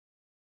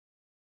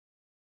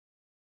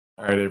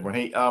All right, everyone.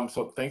 Hey,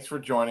 so thanks for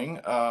joining.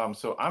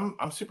 So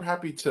I'm super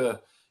happy to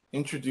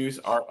introduce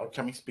our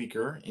upcoming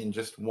speaker in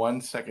just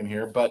 1 second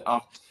here. But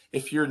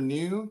if you're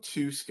new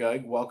to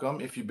SCCUG, welcome.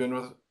 If you've been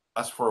with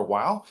us for a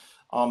while,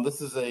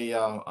 this is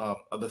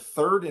the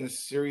third in a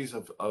series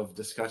of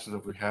discussions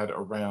that we've had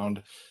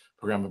around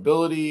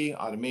programmability,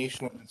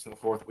 automation, and so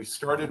forth. We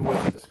started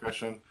with a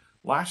discussion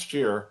last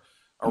year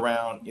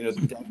around the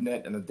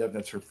DevNet and the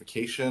DevNet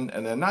certification,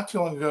 and then not too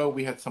long ago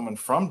we had someone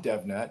from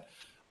DevNet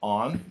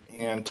on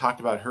and talked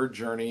about her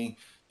journey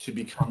to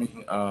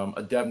becoming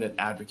a DevNet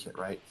advocate,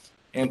 right?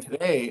 And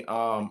today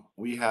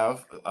we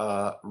have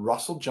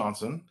Russell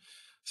Johnston.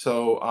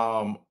 So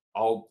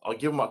I'll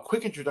give him a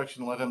quick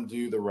introduction and let him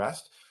do the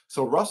rest.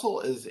 So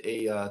Russell is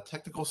a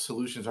technical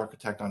solutions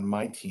architect on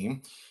my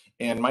team,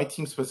 and my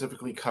team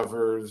specifically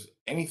covers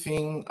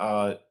anything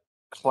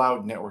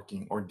cloud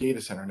networking or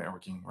data center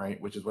networking, right?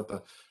 Which is what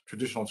the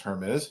traditional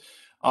term is.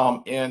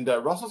 And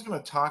Russell's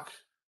going to talk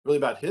really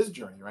about his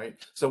journey, right?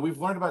 So we've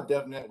learned about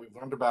DevNet, we've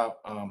learned about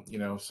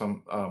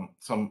some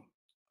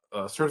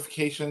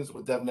certifications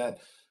with DevNet.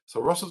 So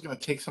Russell's going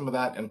to take some of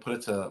that and put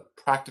it to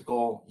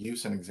practical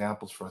use and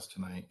examples for us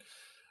tonight.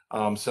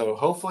 So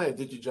hopefully I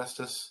did you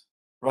justice,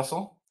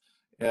 Russell.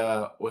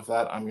 With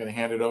that, I'm going to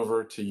hand it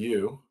over to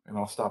you, and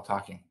I'll stop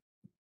talking.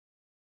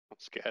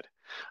 That's good.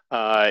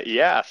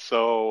 Yeah,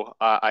 so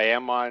I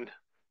am on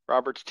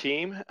Robert's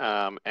team,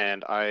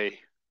 and I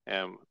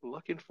am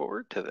looking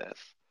forward to this.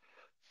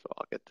 So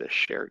I'll get this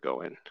share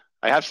going.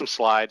 I have some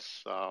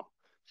slides, so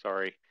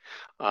sorry.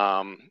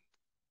 Um,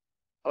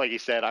 like you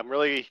said, I'm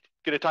really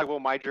going to talk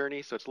about my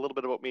journey, so it's a little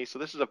bit about me. So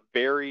this is a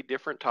very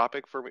different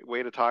topic for me,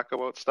 way to talk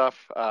about stuff.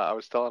 I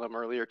was telling him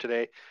earlier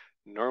today,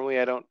 normally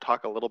I don't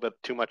talk a little bit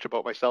too much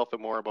about myself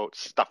and more about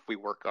stuff we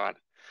work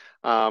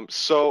on.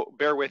 So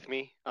bear with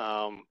me.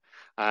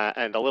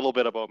 And a little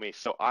bit about me.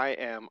 So I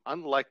am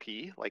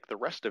unlucky, like the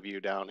rest of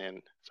you down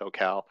in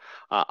SoCal.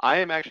 I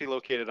am actually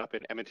located up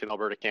in Edmonton,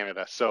 Alberta,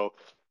 Canada. So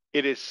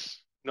it is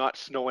not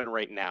snowing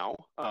right now,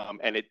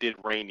 and it did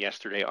rain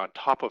yesterday on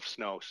top of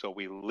snow. So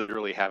we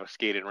literally have a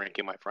skating rink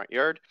in my front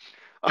yard.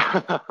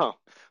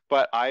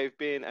 But I've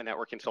been a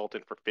network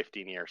consultant for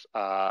 15 years.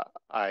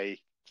 I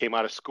came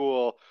out of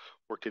school,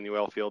 worked in the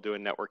oil field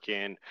doing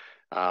networking.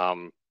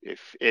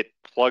 If it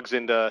plugs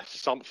into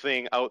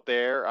something out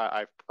there,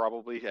 I've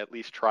probably at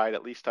least tried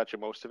at least touching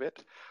most of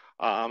it.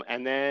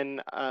 And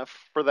then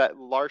for that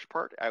large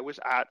part, I was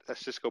at a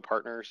Cisco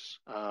Partners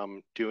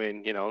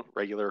doing,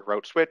 regular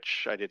route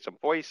switch. I did some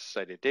voice,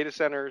 I did data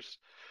centers,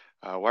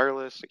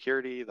 wireless,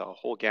 security, the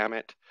whole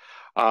gamut.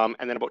 And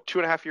then about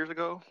 2.5 years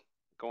ago,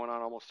 going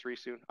on almost three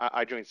soon,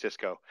 I joined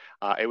Cisco.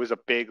 It was a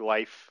big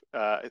life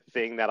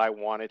thing that I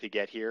wanted to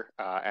get here,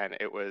 and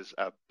it was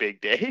a big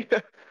day.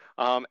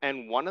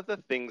 And one of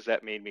the things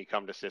that made me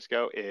come to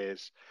Cisco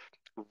is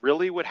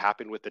really what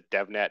happened with the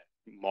DevNet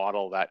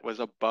model that was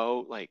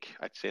about like,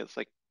 I'd say it's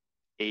like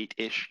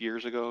 8-ish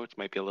years ago. It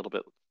might be a little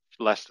bit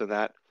less than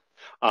that.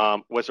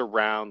 Was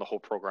around the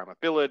whole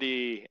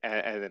programmability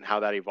and then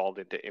how that evolved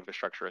into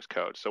infrastructure as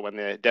code. So when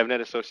the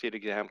DevNet Associate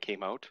exam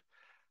came out,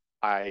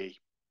 I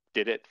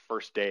did it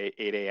first day,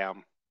 8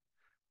 a.m.,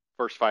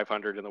 first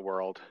 500 in the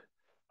world.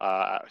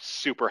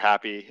 Super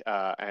happy,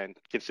 and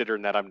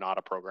considering that I'm not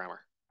a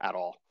programmer at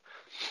all.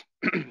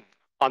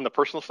 On the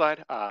personal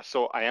side,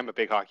 so I am a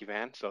big hockey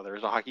fan. So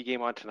there's a hockey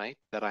game on tonight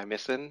that I'm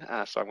missing.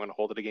 So I'm going to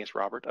hold it against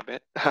Robert a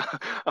bit.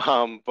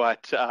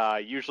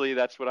 But usually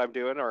that's what I'm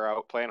doing, or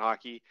out playing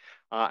hockey.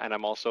 And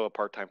I'm also a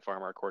part-time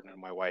farmer according to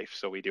my wife.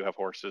 So we do have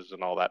horses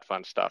and all that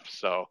fun stuff.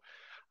 So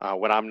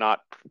when I'm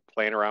not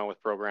playing around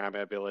with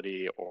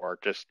programmability or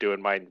just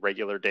doing my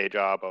regular day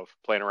job of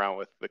playing around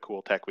with the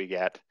cool tech we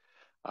get,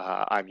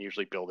 I'm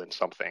usually building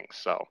something.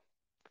 So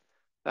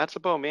that's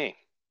about me.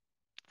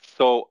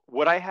 So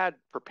what I had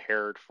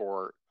prepared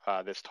for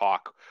this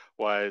talk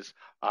was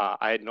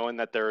I had known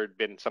that there had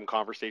been some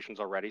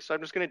conversations already. So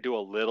I'm just going to do a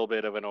little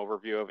bit of an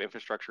overview of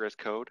infrastructure as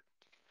code.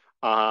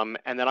 And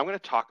then I'm going to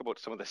talk about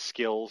some of the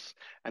skills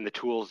and the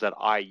tools that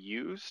I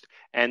used,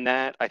 and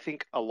that I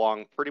think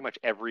along pretty much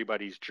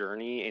everybody's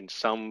journey in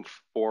some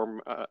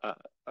form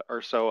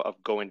or so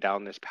of going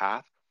down this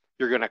path,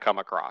 you're going to come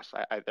across.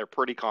 They're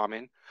pretty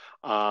common,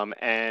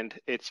 and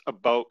it's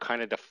about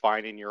kind of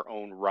defining your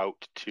own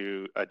route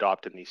to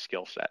adopting these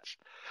skill sets.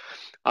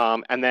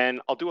 And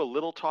then I'll do a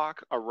little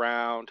talk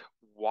around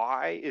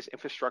why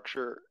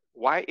infrastructure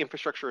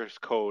is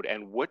code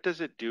and what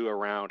does it do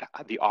around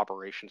the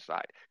operation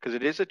side, because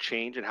it is a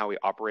change in how we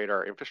operate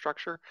our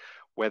infrastructure,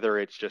 whether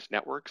it's just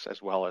networks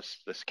as well as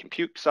this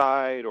compute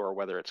side or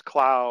whether it's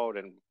cloud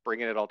and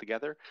bringing it all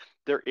together.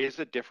 There is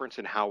a difference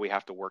in how we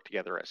have to work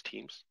together as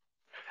teams.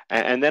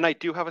 And then I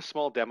do have a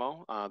small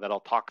demo that I'll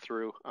talk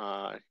through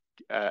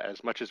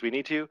as much as we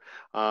need to,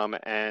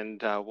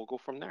 and we'll go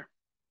from there.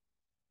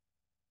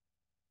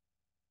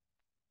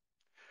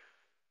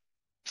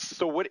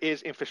 So what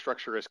is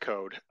infrastructure as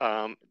code?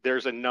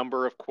 There's a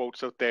number of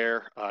quotes out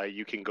there.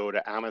 You can go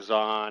to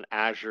Amazon,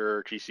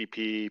 Azure,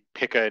 GCP,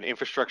 pick an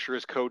infrastructure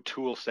as code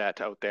tool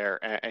set out there,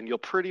 and you'll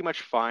pretty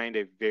much find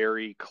a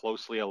very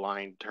closely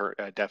aligned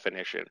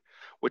definition,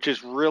 which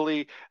is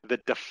really the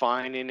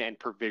defining and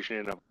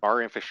provisioning of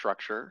our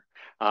infrastructure.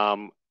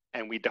 And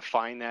we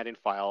define that in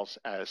files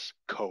as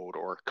code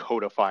or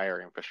codify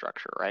our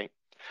infrastructure, right?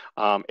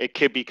 It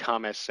could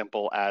become as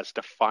simple as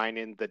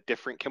defining the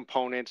different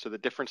components or the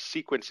different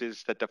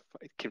sequences that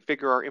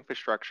configure our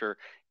infrastructure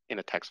in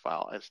a text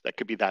file. That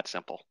could be that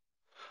simple.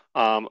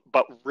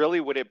 But really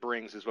what it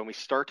brings is when we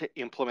start to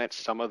implement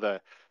some of the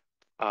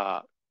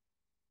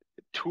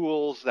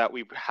tools that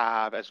we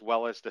have, as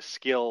well as the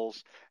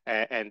skills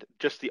and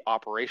just the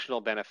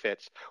operational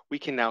benefits, we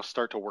can now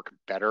start to work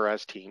better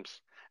as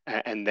teams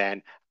and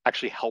then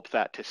actually help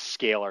that to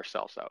scale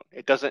ourselves out.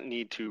 It doesn't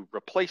need to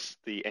replace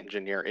the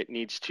engineer. It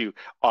needs to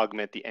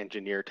augment the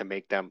engineer to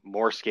make them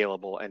more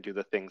scalable and do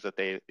the things that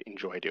they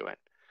enjoy doing.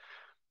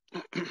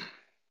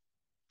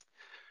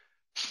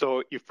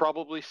 So you've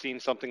probably seen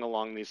something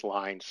along these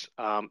lines.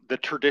 The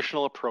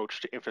traditional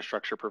approach to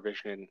infrastructure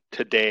provisioning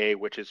today,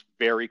 which is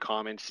very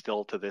common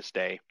still to this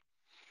day,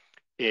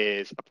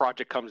 is a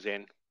project comes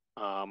in.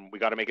 We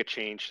got to make a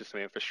change to some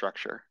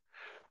infrastructure.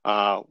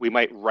 We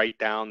might write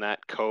down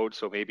that code.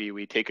 So maybe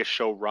we take a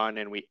show run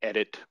and we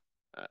edit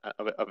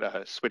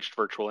a switched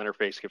virtual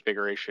interface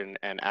configuration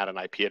and add an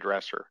IP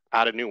address or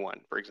add a new one,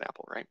 for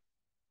example, right?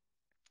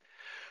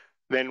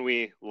 Then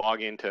we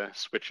log into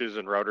switches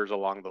and routers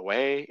along the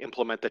way,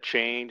 implement the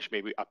change,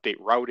 maybe update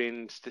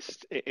routing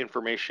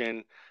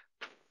information.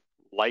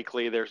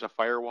 Likely there's a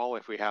firewall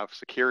if we have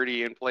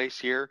security in place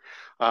here.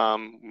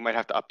 We might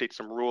have to update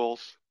some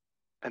rules.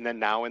 And then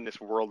now in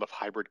this world of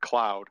hybrid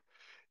cloud,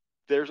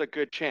 there's a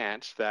good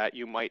chance that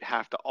you might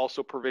have to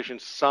also provision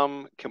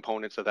some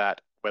components of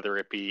that, whether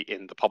it be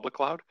in the public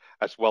cloud,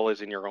 as well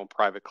as in your own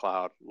private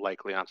cloud,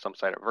 likely on some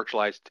side of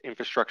virtualized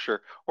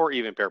infrastructure or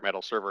even bare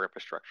metal server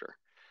infrastructure.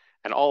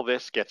 And all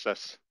this gets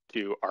us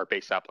to our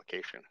base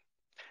application.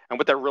 And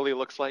what that really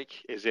looks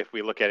like is, if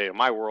we look at it in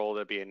my world,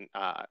 it'd be in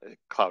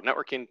cloud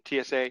networking,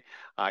 TSA.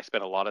 I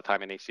spent a lot of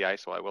time in ACI,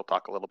 so I will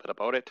talk a little bit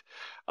about it.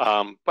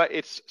 But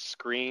it's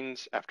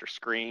screens after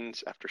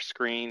screens after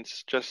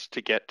screens just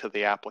to get to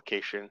the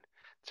application.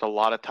 It's a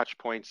lot of touch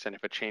points, and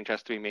if a change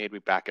has to be made, we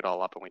back it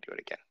all up and we do it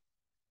again.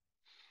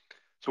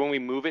 So when we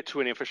move it to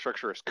an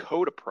infrastructure as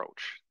code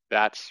approach,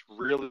 that's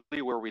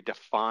really where we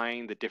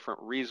define the different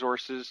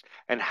resources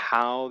and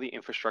how the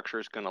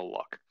infrastructure is going to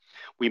look.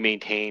 We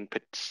maintain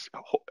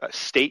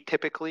state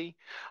typically.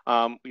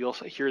 You'll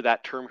hear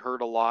that term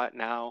heard a lot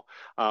now,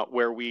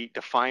 where we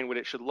define what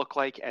it should look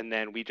like, and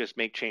then we just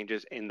make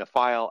changes in the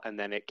file, and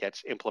then it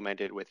gets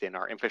implemented within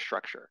our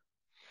infrastructure.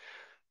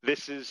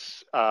 This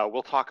is,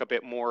 we'll talk a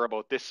bit more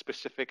about this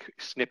specific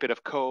snippet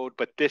of code,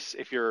 but this,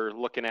 if you're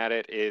looking at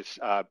it, is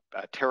a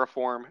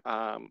Terraform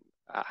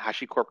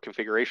HashiCorp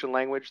configuration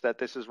language that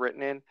this is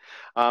written in.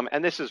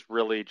 And this is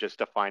really just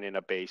defining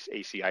a base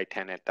ACI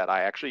tenant that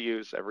I actually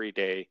use every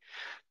day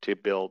to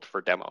build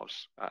for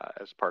demos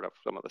as part of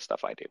some of the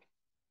stuff I do.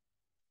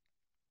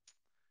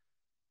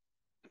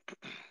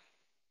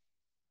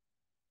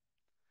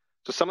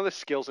 So some of the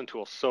skills and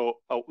tools. So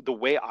the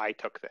way I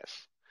took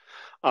this,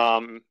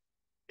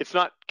 it's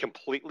not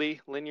completely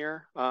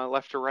linear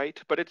left to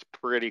right, but it's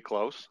pretty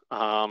close.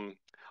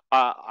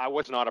 I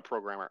was not a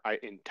programmer.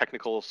 In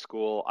technical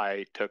school,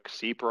 I took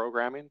C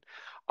programming.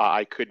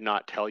 I could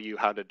not tell you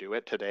how to do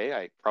it today.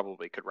 I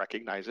probably could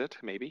recognize it,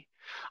 maybe,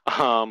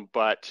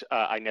 but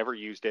I never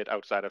used it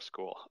outside of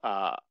school.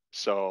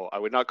 So I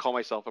would not call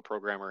myself a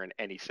programmer in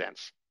any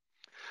sense.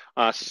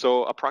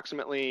 So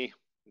approximately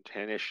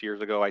 10-ish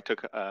years ago,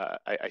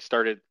 I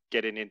started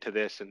getting into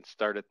this and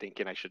started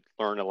thinking I should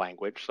learn a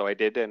language. So I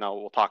did, and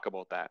we'll talk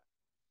about that.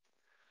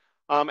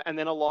 And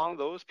then along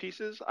those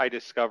pieces, I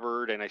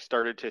discovered and I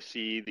started to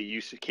see the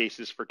use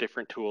cases for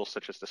different tools,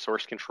 such as the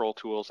source control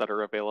tools that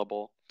are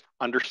available,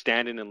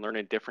 understanding and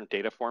learning different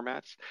data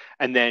formats,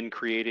 and then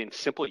creating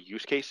simple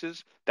use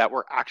cases that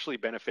were actually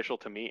beneficial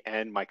to me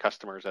and my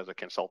customers as a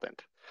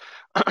consultant.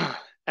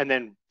 And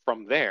then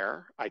from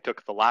there, I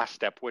took the last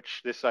step,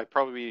 which I've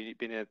probably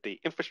been at the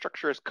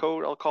infrastructure as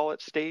code, I'll call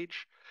it,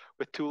 stage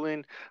with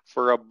tooling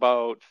for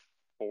about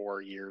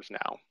 4 years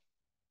now.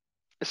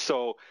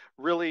 So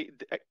really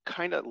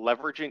kind of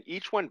leveraging,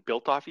 each one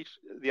built off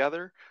the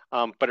other,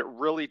 but it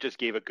really just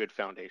gave a good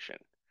foundation.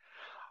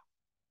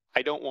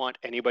 I don't want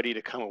anybody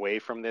to come away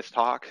from this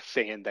talk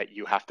saying that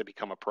you have to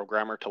become a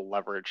programmer to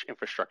leverage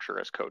infrastructure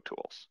as code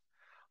tools.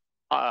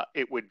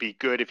 It would be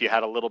good if you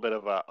had a little bit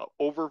of an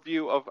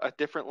overview of a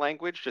different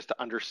language just to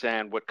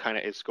understand what kind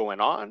of is going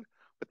on.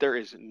 But there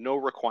is no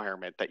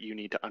requirement that you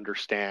need to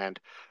understand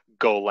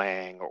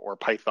Golang or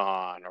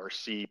Python or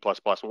C++,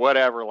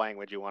 whatever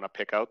language you want to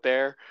pick out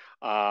there.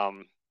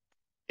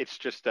 It's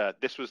just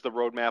this was the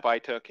roadmap I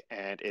took,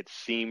 and it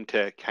seemed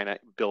to kind of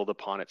build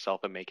upon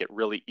itself and make it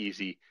really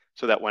easy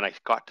so that when I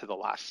got to the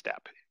last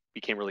step, it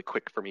became really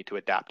quick for me to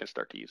adapt and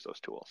start to use those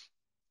tools.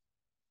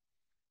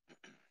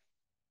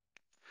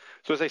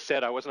 So as I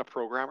said, I wasn't a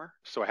programmer,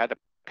 so I had to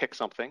pick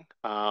something.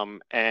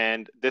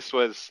 And this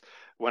was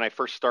when I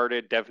first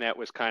started. DevNet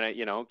was kind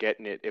of,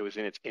 getting it. It was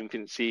in its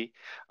infancy,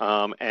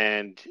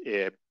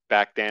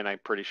 back then, I'm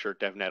pretty sure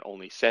DevNet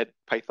only said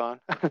Python.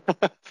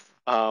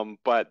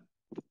 But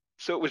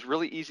so it was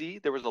really easy.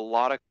 There was a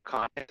lot of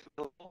content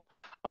available,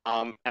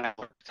 and I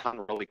learned a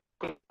ton really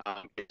quick.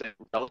 It's a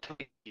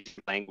relatively easy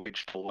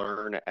language to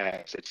learn,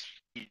 as it's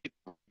easy to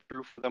read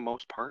through for the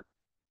most part.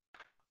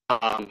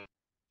 Um,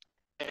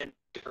 and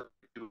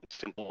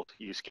simple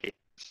use cases.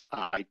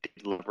 I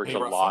did leverage Hey, a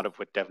lot Russell? of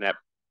what DevNet.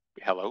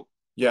 Hello.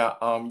 Yeah,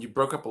 you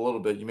broke up a little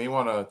bit. You may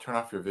want to turn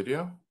off your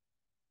video.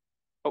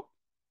 Oh,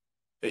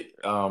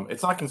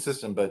 It's not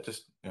consistent, but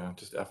just,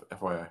 just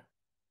FYI.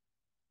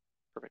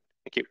 perfect.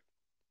 Thank you.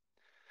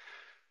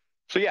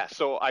 So yeah,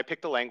 so I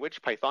picked a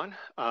language, Python,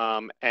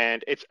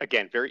 and it's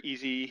again very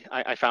easy.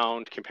 I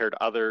found compared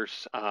to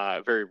others,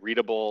 very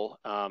readable,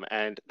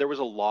 and there was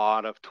a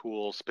lot of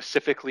tools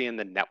specifically in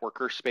the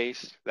networker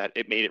space that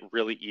it made it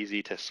really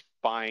easy to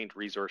find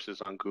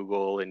resources on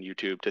Google and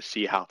YouTube to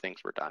see how things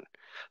were done.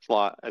 It's a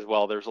lot as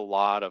well. There's a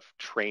lot of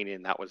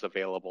training that was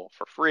available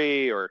for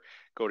free, or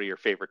go to your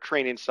favorite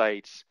training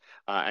sites,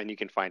 and you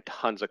can find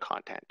tons of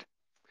content.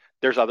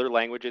 There's other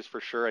languages for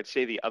sure. I'd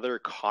say the other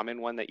common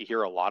one that you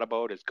hear a lot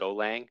about is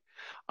Golang.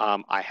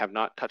 I have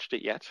not touched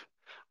it yet,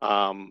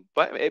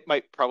 but it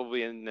might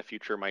probably in the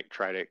future might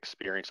try to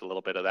experience a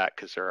little bit of that,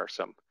 because there are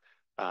some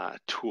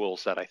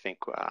tools that I think,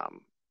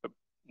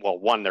 well,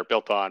 one, they're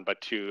built on,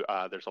 but two,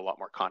 there's a lot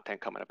more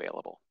content coming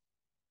available.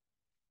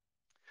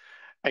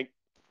 And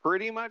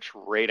pretty much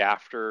right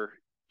after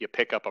you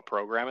pick up a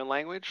programming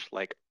language,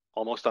 like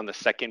almost on the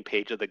second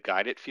page of the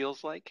guide, it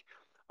feels like,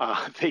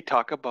 they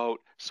talk about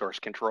source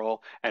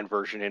control and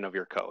versioning of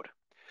your code.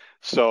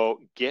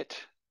 So Git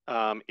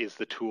is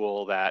the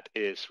tool that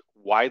is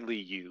widely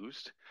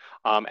used.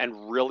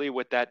 And really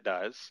what that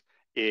does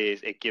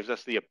is it gives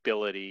us the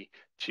ability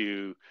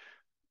to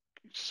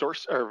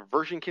source or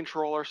version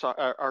control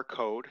our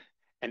code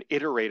and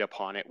iterate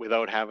upon it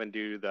without having to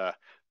do the,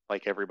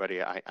 like everybody,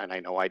 and I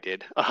know I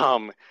did,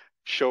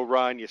 show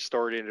run, you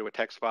stored it into a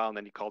text file, and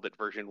then you called it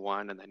version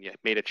 1, and then you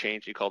made a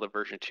change, you called it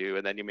version 2,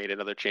 and then you made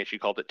another change, you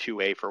called it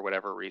 2A for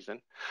whatever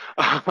reason.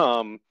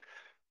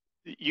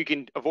 You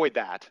can avoid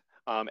that.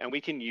 And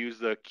we can use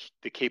the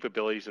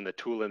capabilities and the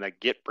tooling that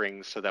Git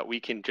brings, so that we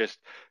can just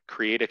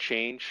create a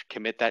change,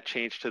 commit that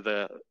change to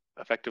the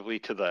effectively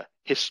to the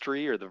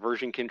history or the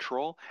version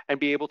control, and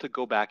be able to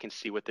go back and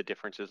see what the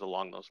difference is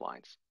along those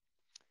lines.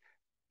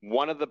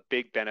 One of the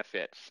big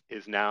benefits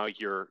is now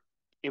your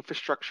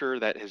infrastructure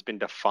that has been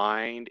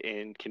defined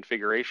in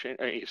configuration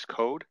is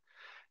code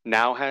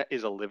now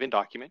is a living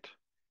document.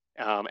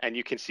 And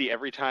you can see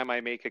every time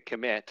I make a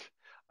commit,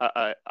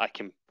 I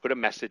can put a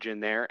message in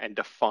there and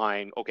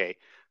define, okay,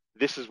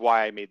 this is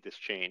why I made this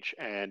change.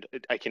 And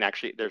I can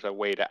actually, there's a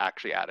way to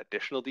actually add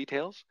additional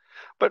details.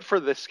 But for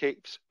this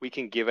case, we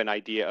can give an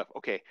idea of,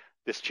 okay,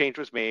 this change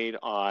was made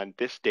on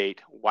this date.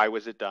 Why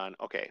was it done?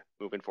 Okay,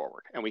 moving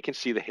forward. And we can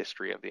see the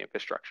history of the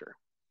infrastructure.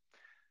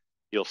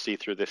 You'll see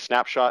through this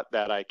snapshot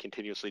that I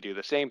continuously do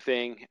the same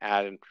thing,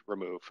 add and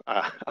remove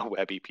a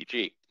web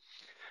EPG.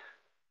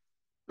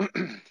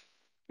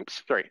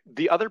 Oops, sorry.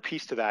 The other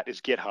piece to that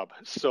is GitHub.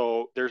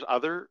 So there's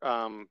other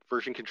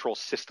version control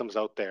systems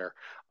out there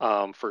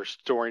for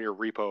storing your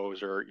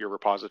repos or your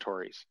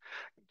repositories.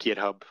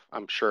 GitHub,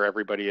 I'm sure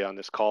everybody on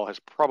this call has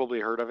probably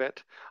heard of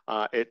it.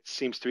 It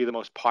seems to be the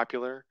most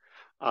popular.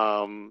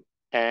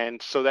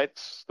 And so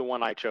that's the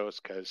one I chose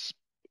because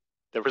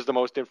there was the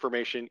most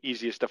information,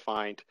 easiest to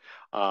find,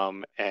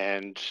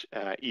 and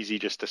easy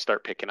just to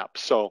start picking up.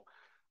 So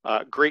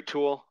great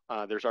tool.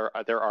 There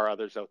are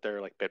others out there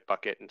like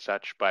Bitbucket and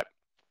such, but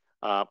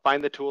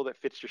find the tool that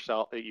fits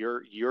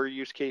your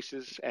use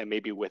cases, and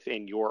maybe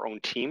within your own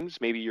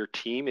teams, maybe your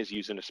team is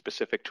using a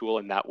specific tool,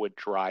 and that would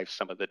drive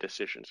some of the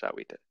decisions that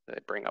we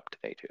bring up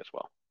today too as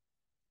well.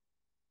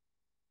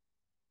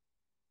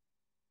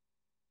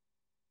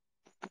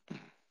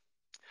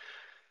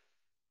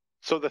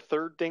 So the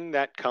third thing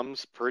that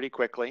comes pretty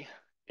quickly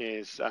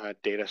is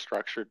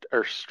structured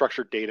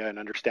data and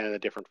understanding the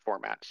different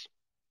formats.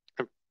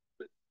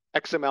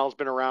 XML has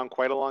been around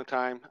quite a long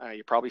time.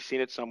 You've probably seen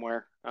it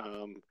somewhere.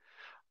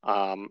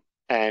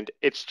 And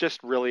it's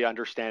just really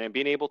understanding,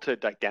 being able to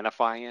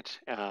identify it,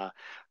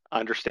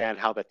 understand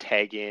how the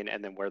tag in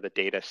and then where the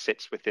data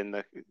sits within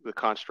the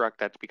construct,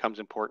 that becomes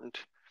important.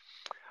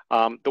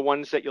 The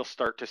ones that you'll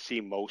start to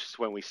see most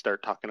when we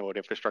start talking about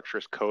infrastructure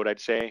as code,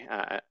 I'd say,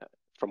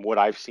 from what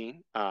I've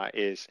seen,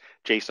 is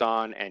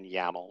JSON and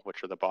YAML,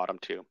 which are the bottom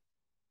two.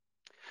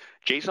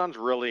 JSON's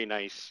really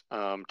nice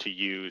to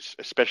use,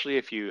 especially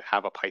if you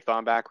have a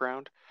Python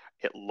background.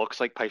 It looks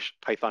like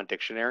Python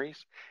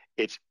dictionaries.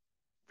 It's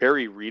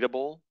very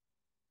readable,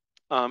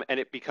 and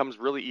it becomes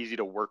really easy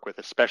to work with,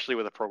 especially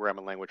with a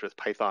programming language with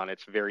Python.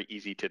 It's very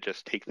easy to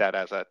just take that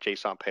as a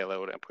JSON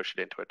payload and push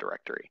it into a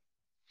directory.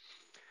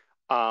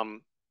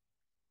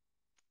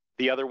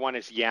 The other one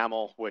is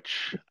YAML,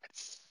 which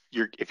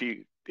if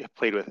you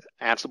played with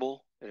Ansible.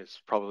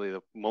 Is probably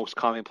the most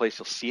common place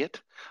you'll see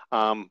it,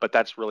 but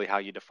that's really how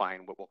you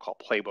define what we'll call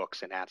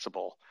playbooks in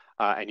Ansible,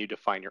 and you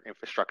define your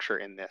infrastructure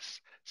in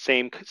this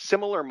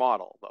similar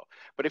model though.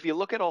 But if you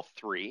look at all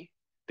three,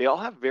 they all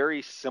have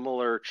very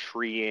similar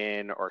tree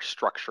in or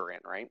structure in,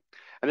 right?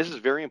 And this is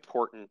very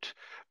important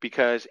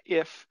because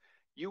if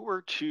you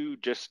were to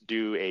just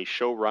do a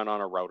show run on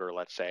a router,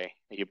 let's say,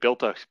 and you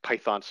built a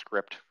Python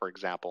script, for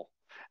example,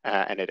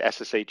 and it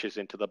SSHs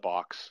into the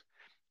box,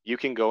 you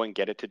can go and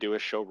get it to do a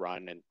show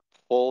run and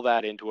pull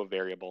that into a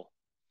variable.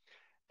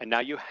 And now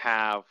you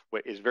have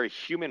what is very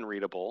human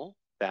readable,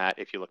 that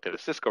if you looked at a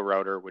Cisco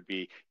router would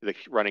be the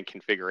running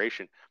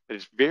configuration, but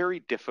it's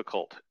very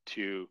difficult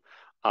to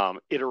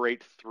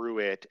iterate through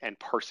it and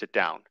parse it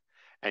down.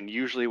 And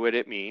usually what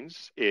it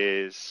means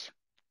is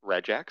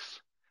regex.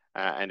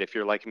 And if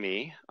you're like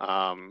me,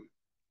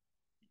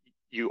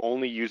 you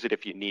only use it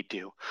if you need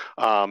to.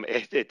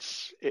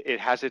 It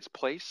has its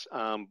place,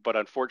 but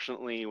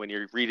unfortunately, when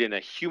you're reading a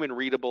human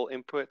readable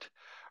input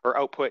or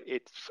output,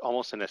 it's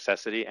almost a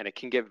necessity, and it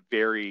can get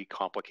very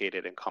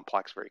complicated and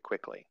complex very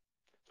quickly.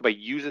 By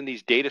using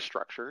these data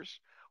structures,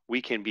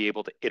 we can be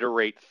able to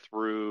iterate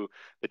through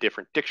the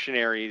different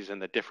dictionaries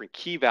and the different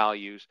key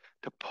values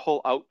to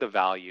pull out the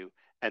value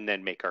and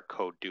then make our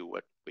code do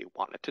what we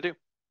want it to do.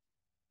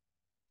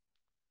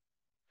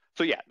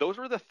 So yeah, those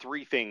were the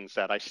three things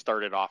that I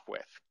started off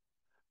with.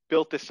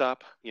 Built this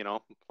up,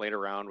 played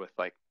around with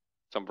like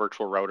some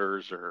virtual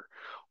routers or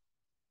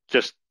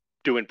just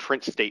doing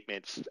print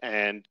statements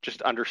and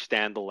just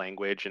understand the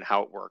language and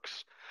how it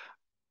works.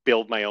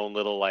 Build my own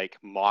little like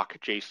mock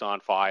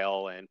JSON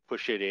file and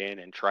push it in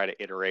and try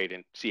to iterate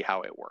and see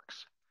how it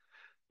works.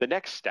 The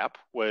next step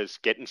was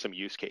getting some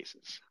use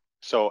cases.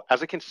 So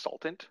as a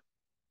consultant,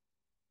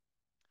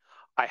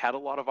 I had a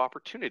lot of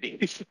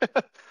opportunities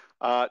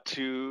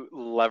to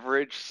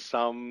leverage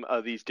some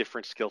of these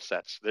different skill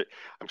sets. That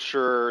I'm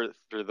sure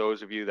for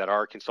those of you that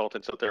are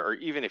consultants out there, or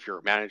even if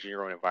you're managing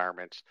your own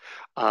environments,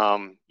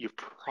 you've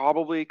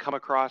probably come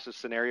across a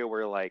scenario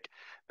where like,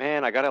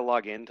 man, I got to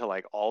log into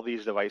like all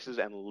these devices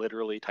and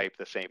literally type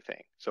the same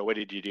thing. So what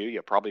did you do?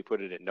 You probably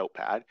put it in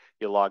Notepad.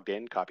 You logged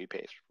in, copy,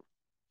 paste,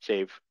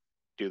 save,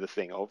 do the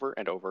thing over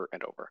and over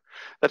and over.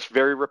 That's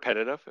very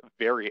repetitive,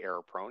 very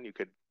error prone. You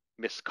could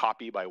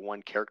miscopy by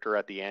one character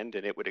at the end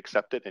and it would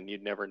accept it and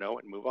you'd never know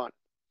and move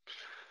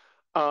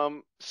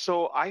on.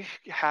 So I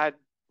had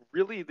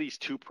really these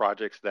two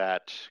projects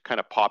that kind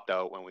of popped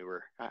out when we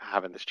were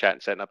having this chat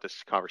and setting up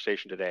this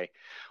conversation today.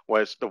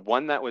 Was the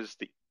one that was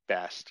the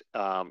best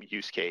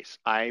use case.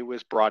 I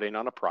was brought in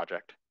on a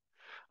project.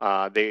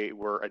 They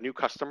were a new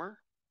customer.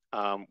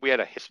 We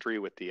had a history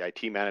with the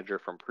IT manager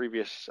from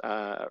previous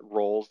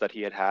roles that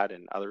he had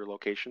in other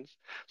locations.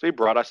 So he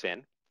brought us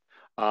in,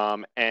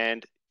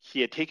 and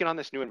he had taken on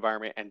this new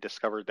environment and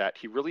discovered that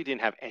he really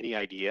didn't have any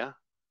idea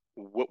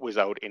what was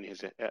out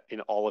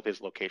in all of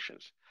his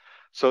locations.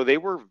 So they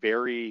were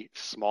very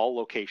small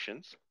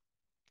locations,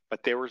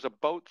 but there was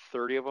about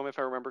 30 of them, if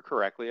I remember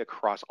correctly,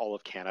 across all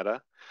of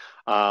Canada.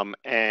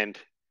 And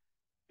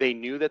they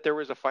knew that there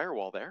was a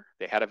firewall there.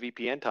 They had a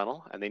VPN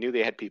tunnel, and they knew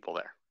they had people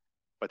there,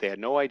 but they had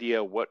no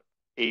idea what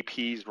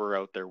APs were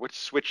out there, what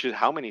switches,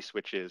 how many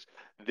switches,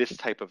 this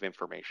type of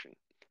information.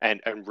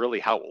 And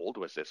really, how old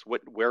was this?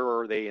 Where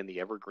are they in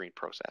the evergreen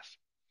process?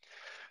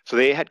 So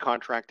they had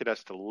contracted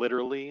us to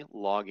literally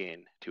log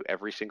in to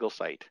every single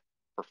site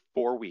for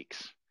 4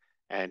 weeks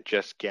and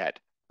just get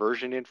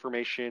version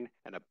information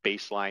and a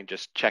baseline,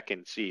 just check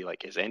and see,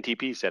 like, is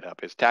NTP set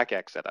up, is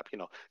TACAC set up,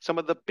 some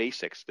of the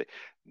basics,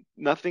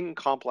 nothing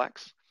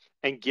complex,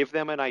 and give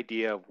them an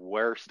idea of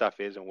where stuff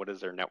is and what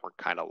does their network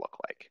kind of look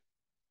like.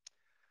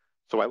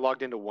 So I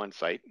logged into one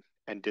site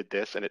and did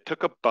this, and it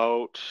took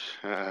about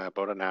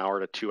an hour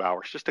to 2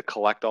 hours just to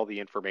collect all the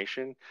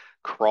information,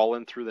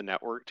 crawling through the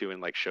network, doing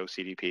like show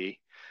CDP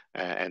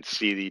and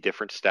see the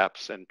different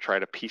steps and try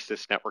to piece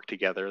this network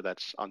together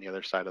that's on the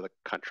other side of the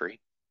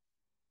country.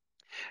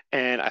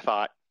 And I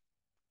thought,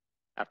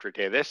 after a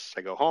day of this,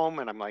 I go home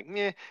and I'm like,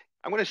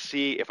 I'm going to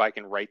see if I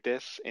can write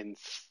this and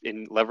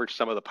leverage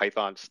some of the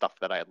Python stuff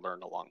that I had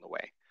learned along the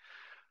way.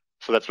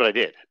 So that's what I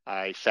did.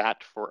 I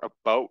sat for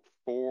about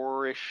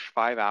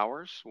 5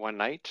 hours one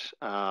night,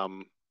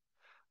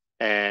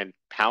 and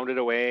pounded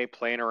away,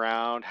 playing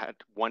around. Had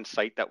one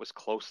site that was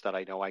close that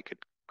I know I could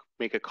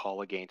make a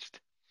call against.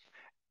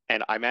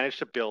 And I managed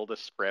to build a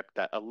script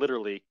that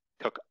literally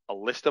took a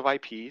list of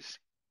IPs.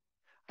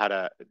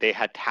 They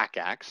had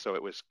TACAC, so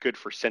it was good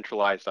for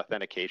centralized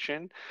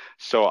authentication.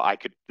 So I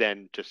could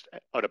then just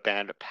out of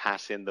band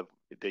pass in the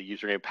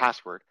username and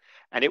password,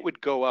 and it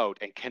would go out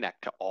and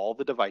connect to all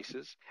the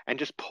devices and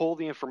just pull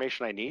the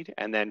information I need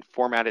and then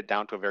format it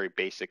down to a very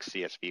basic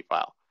CSV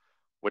file.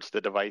 What's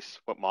the device?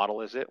 What model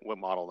is it? What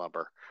model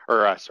number?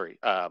 Or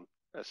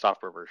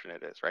software version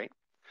it is, right?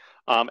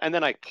 And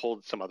then I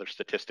pulled some other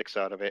statistics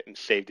out of it and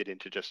saved it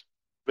into just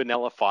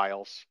vanilla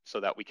files so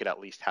that we could at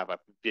least have a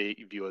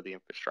view of the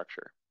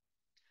infrastructure.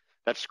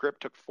 That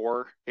script took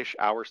 4-ish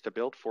hours to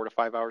build, 4 to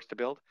 5 hours to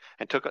build,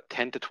 and took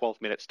 10 to 12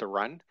 minutes to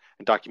run,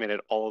 and documented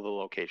all of the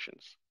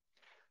locations.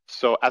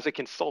 So as a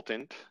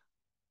consultant,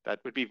 that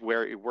would be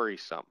very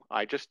worrisome.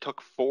 I just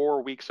took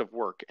 4 weeks of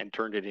work and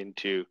turned it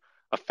into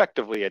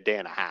effectively a day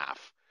and a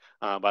half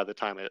by the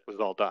time it was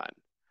all done.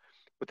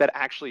 What that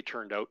actually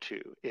turned out to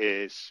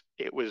is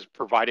it was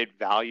provided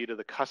value to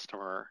the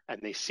customer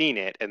and they seen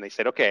it and they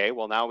said, okay,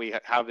 well, now we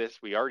have this,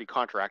 we already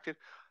contracted.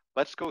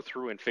 Let's go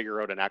through and figure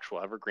out an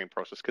actual evergreen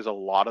process because a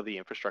lot of the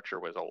infrastructure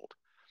was old.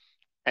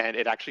 And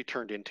it actually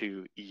turned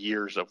into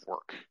years of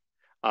work,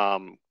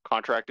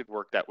 contracted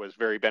work that was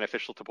very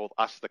beneficial to both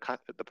us,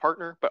 the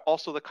partner, but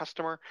also the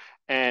customer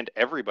and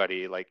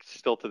everybody. Like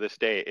still to this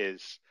day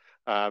is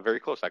very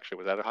close. Actually,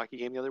 was at a hockey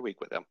game the other week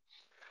with them.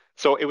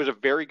 So it was a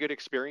very good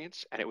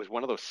experience, and it was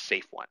one of those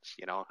safe ones.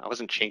 You know, I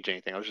wasn't changing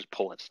anything; I was just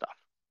pulling stuff.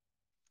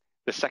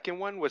 The second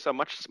one was a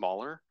much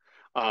smaller,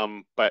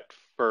 but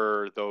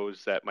for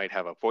those that might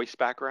have a voice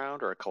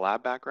background or a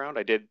collab background,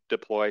 I did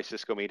deploy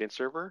Cisco Meet-In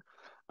Server.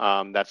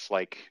 That's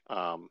like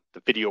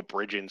the video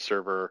bridging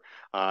server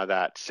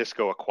that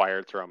Cisco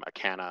acquired from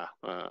Acana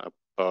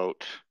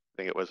about, I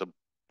think it was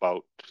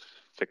about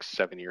 6,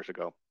 7 years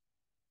ago.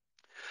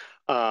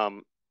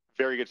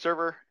 Very good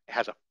server. It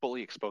has a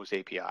fully exposed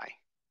API.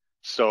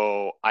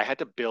 So I had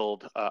to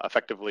build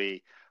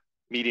effectively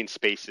meeting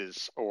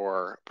spaces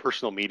or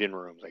personal meeting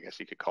rooms, I guess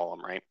you could call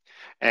them, right?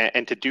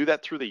 And to do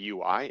that through the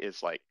UI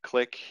is like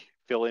click,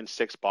 fill in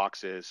 6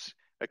 boxes,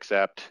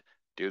 accept,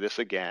 do this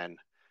again.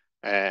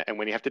 And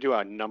when you have to do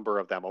a number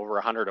of them, over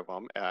 100 of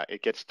them,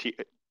 it gets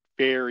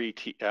very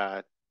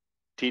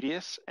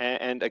tedious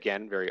and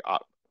again, very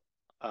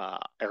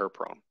error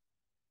prone.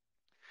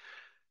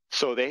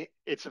 So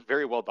it's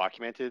very well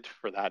documented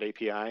for that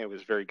API. It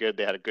was very good.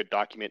 They had a good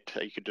document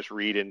you could just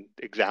read in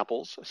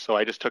examples. So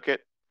I just took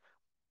it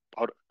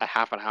about a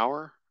half an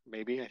hour,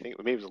 maybe. I think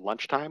maybe it was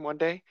lunchtime one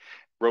day.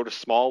 Wrote a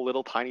small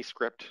little tiny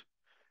script,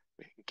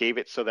 gave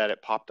it so that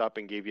it popped up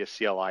and gave you a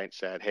CLI and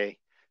said, "Hey,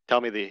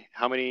 tell me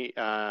how many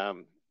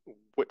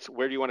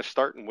where do you want to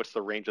start and what's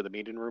the range of the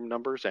meeting room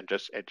numbers?" And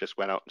it just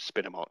went out and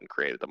spit them out and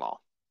created them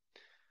all.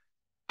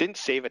 Didn't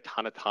save a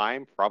ton of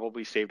time,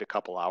 probably saved a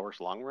couple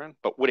hours long run,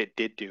 but what it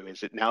did do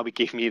is it now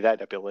gave me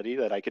that ability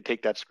that I could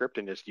take that script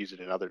and just use it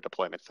in other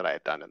deployments that I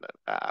had done in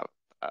the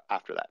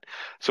after that.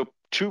 So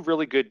 2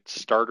 really good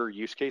starter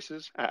use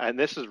cases, and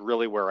this is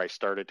really where I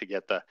started to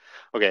get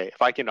okay,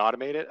 if I can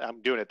automate it,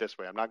 I'm doing it this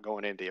way. I'm not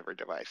going into every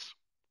device.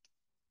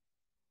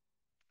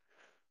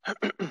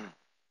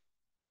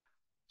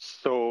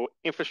 So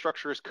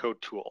infrastructure as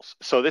code tools.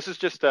 So this is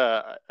just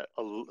a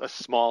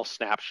small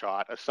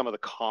snapshot of some of the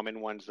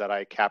common ones that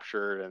I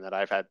captured and that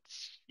I've had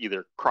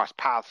either cross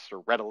paths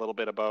or read a little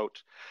bit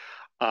about.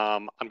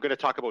 I'm going to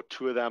talk about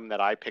 2 of them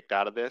that I picked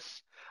out of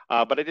this,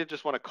 but I did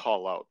just want to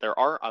call out. There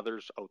are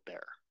others out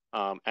there,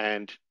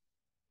 and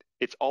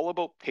it's all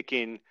about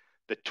picking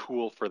the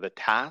tool for the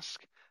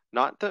task,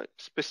 not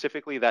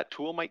specifically that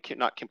tool might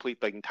not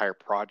complete the entire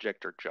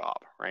project or job,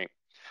 right?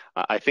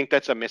 I think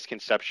that's a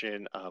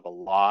misconception of a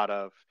lot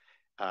of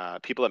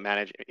people that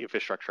manage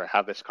infrastructure. I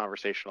have this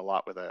conversation a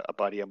lot with a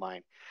buddy of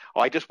mine.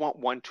 Oh, I just want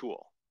one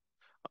tool.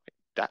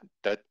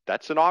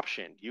 That's an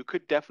option. You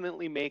could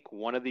definitely make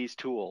one of these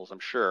tools, I'm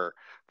sure,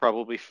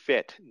 probably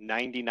fit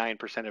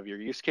 99% of your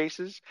use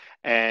cases,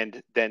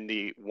 and then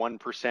the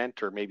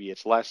 1% or maybe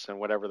it's less and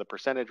whatever the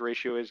percentage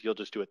ratio is, you'll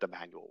just do it the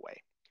manual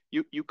way.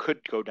 You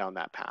could go down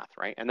that path,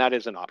 right? And that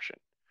is an option.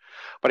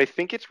 But I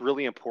think it's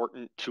really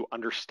important to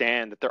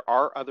understand that there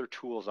are other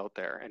tools out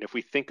there. And if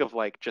we think of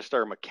like just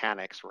our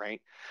mechanics, right?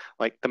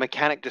 Like the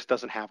mechanic just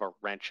doesn't have a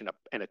wrench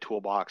and a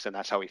toolbox, and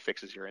that's how he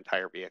fixes your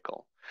entire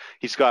vehicle.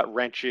 He's got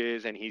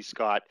wrenches and he's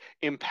got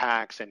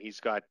impacts and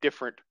he's got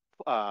different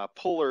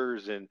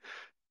pullers and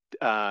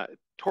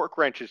torque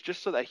wrenches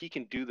just so that he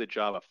can do the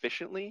job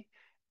efficiently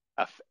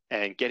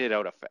and get it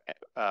out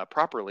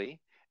properly.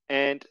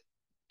 And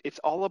it's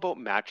all about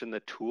matching the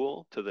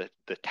tool to the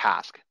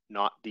task,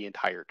 not the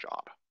entire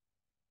job.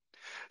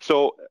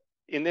 So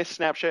in this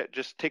snapshot,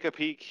 just take a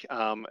peek.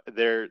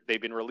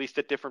 They've been released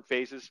at different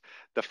phases.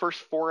 The first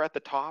 4 at the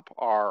top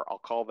are, I'll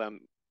call them,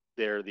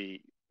 they're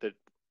the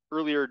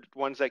earlier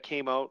ones that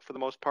came out for the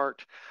most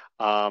part.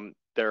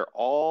 They're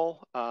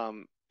all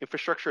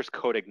infrastructure is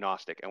code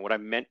agnostic. And what I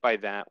meant by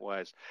that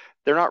was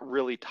they're not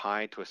really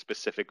tied to a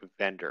specific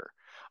vendor.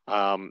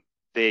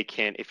 They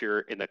can, if you're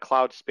in the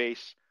cloud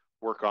space,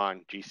 work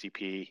on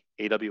GCP,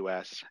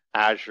 AWS,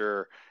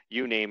 Azure,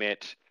 you name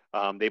it.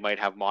 They might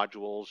have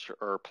modules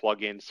or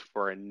plugins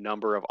for a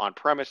number of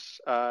on-premise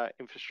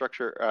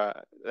infrastructure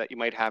that you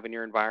might have in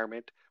your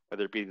environment,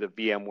 whether it be the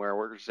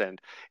VMwares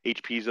and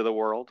HPs of the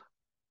world.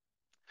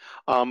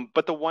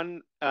 But the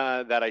one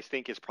that I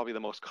think is probably the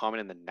most common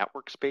in the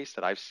network space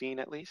that I've seen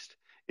at least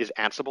is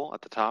Ansible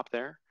at the top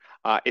there.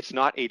 It's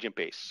not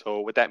agent-based.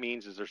 So what that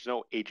means is there's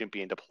no agent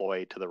being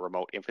deployed to the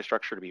remote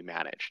infrastructure to be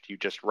managed. You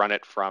just run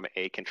it from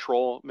a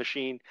control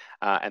machine,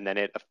 and then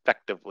it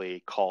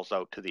effectively calls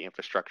out to the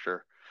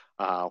infrastructure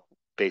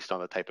based on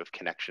the type of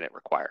connection it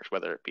requires,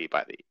 whether it be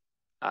by the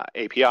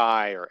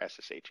API or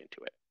SSH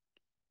into it.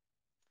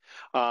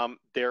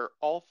 They're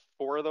all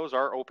four of those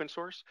are open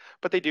source,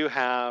 but they do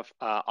have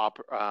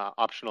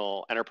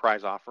optional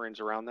enterprise offerings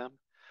around them.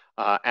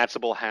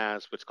 Ansible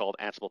has what's called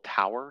Ansible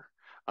Tower.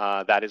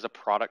 That is a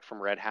product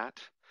from Red Hat,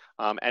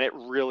 and it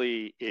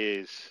really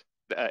is.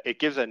 It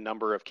gives a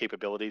number of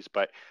capabilities,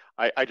 but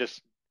I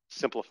just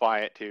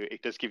simplify it to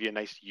it does give you a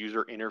nice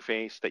user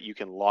interface that you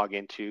can log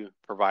into,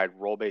 provide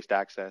role-based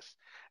access,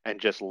 and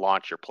just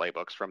launch your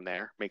playbooks from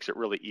there. Makes it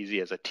really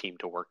easy as a team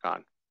to work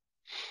on.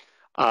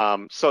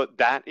 So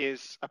that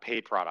is a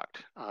paid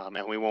product,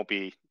 and we won't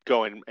be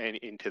going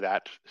into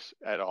that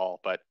at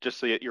all, but just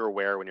so that you're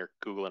aware when you're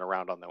Googling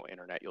around on the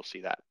internet, you'll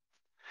see that.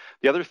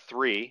 The other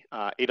three,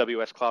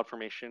 AWS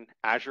CloudFormation,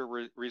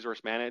 Azure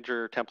Resource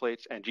Manager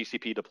templates, and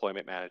GCP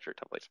Deployment Manager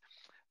templates.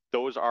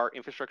 Those are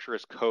infrastructure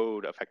as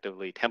code,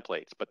 effectively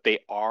templates, but they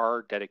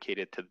are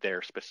dedicated to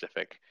their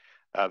specific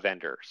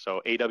vendor.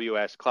 So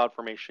AWS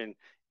CloudFormation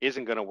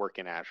isn't going to work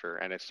in Azure,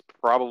 and it's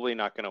probably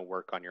not going to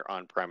work on your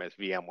on-premise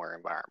VMware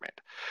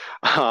environment.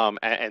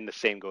 And the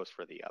same goes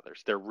for the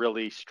others. They're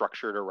really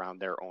structured around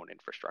their own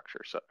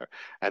infrastructure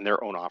and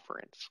their own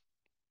offerings.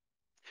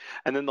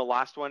 And then the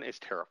last one is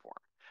Terraform.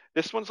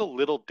 This one's a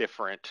little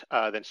different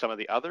than some of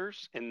the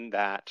others in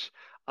that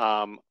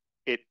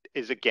it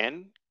is,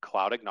 again,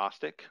 cloud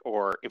agnostic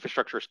or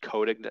infrastructure as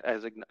code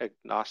as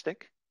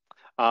agnostic.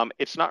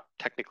 It's not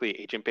technically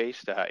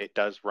agent-based. It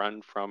does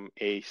run from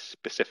a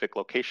specific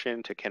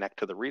location to connect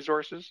to the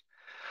resources.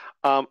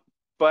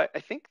 But I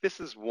think this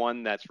is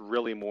one that's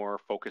really more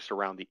focused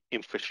around the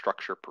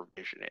infrastructure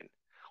provisioning.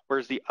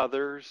 Whereas the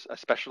others,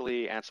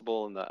 especially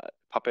Ansible and the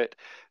Puppet,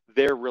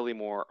 they're really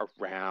more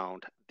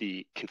around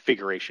the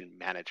configuration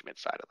management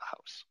side of the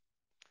house.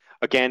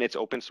 Again, it's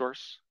open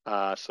source.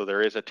 So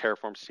there is a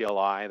Terraform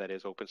CLI that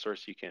is open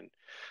source. You can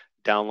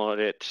download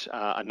it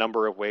a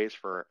number of ways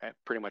for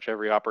pretty much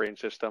every operating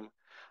system.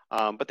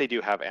 But they do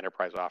have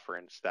enterprise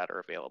offerings that are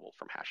available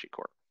from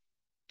HashiCorp.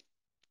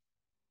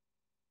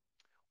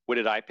 What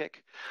did I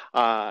pick?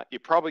 You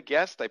probably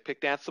guessed I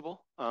picked Ansible.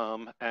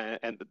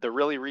 And the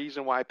really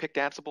reason why I picked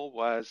Ansible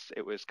was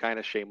it was kind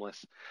of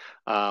shameless.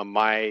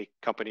 My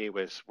company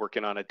was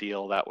working on a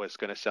deal that was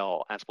going to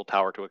sell Ansible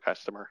Tower to a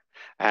customer,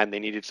 and they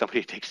needed somebody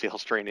to take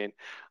sales training.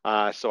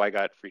 So I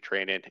got free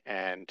training,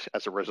 and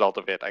as a result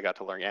of it, I got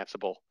to learn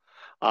Ansible.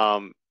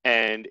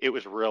 And it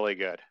was really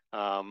good.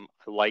 I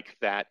like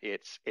that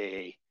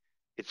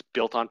it's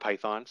built on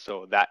Python,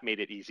 so that made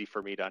it easy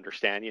for me to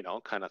understand,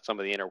 kind of some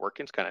of the inner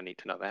workings, kind of need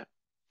to know that.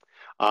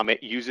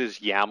 It uses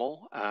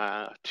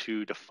YAML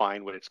to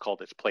define what it's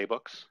called its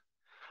playbooks.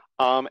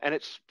 And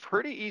it's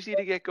pretty easy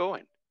to get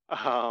going.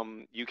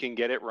 You can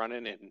get it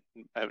running in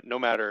no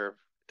matter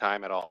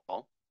time at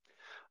all.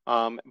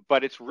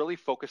 But it's really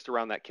focused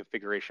around that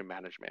configuration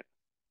management,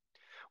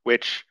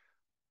 which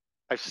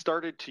I've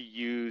started to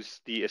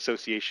use the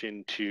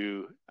association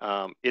to,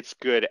 it's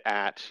good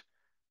at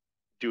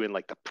doing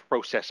like the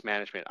process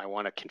management. I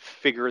want to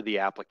configure the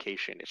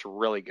application. It's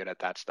really good at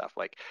that stuff.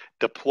 Like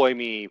deploy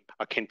me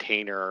a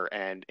container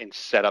and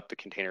set up the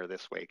container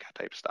this way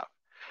type stuff.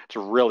 It's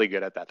really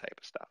good at that type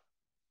of stuff.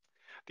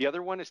 The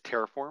other one is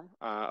Terraform.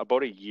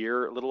 About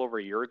a little over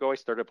a year ago, I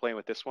started playing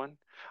with this one.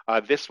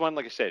 This one,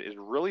 like I said, is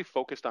really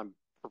focused on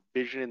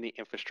provisioning the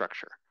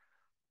infrastructure.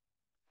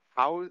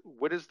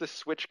 What is the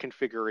switch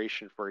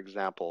configuration, for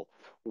example?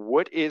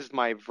 What is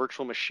my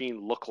virtual machine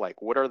look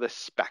like? What are the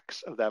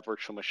specs of that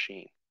virtual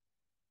machine?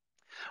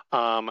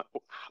 The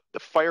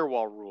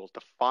firewall rules,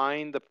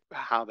 define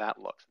how that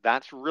looks.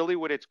 That's really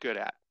what it's good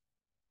at.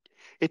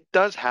 It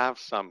does have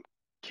some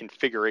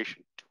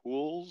configuration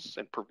tools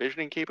and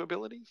provisioning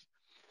capabilities.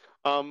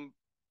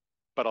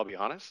 But I'll be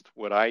honest,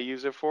 what I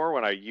use it for,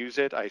 when I use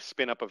it, I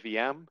spin up a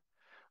VM.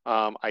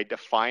 I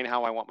define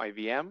how I want my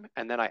VM,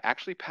 and then I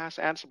actually pass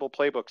Ansible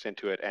playbooks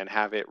into it and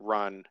have it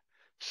run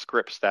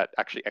scripts that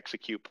actually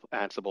execute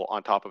Ansible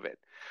on top of it.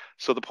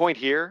 So the point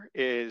here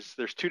is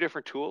there's two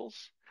different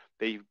tools.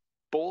 They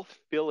both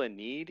fill a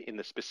need in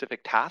the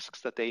specific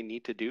tasks that they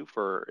need to do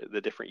for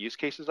the different use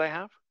cases I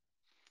have,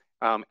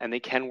 and they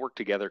can work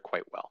together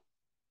quite well.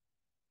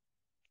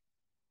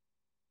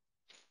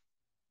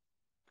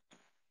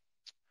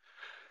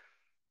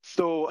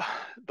 So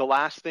the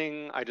last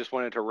thing I just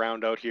wanted to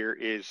round out here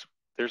is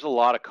there's a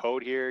lot of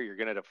code here. You're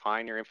going to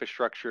define your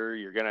infrastructure.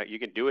 You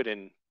can do it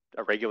in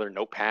a regular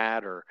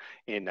notepad or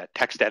in a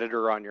text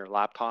editor on your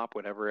laptop,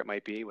 whatever it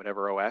might be,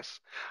 whatever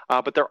OS.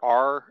 But there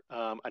are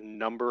a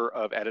number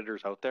of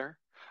editors out there.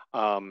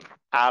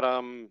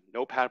 Atom,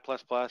 Notepad++,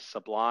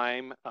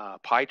 Sublime,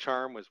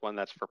 PyCharm was one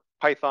that's for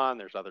Python.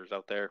 There's others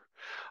out there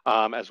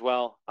as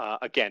well.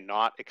 Again,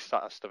 not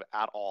exhaustive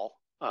at all.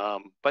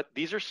 But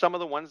these are some of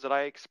the ones that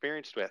I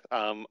experienced with.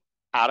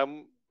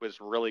 Atom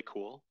was really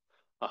cool.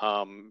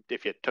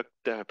 If you took,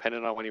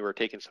 depending on when you were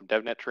taking some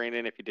DevNet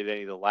training, if you did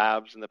any of the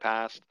labs in the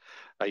past,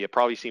 you've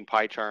probably seen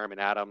PyCharm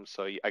and Atom.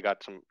 So I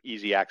got some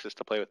easy access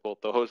to play with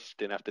both those.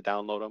 Didn't have to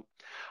download them.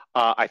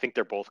 I think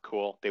they're both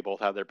cool. They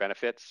both have their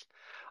benefits.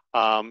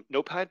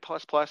 Notepad++,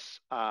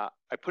 I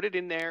put it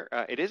in there.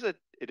 It is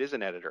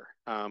an editor,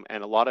 and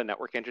a lot of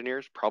network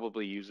engineers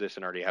probably use this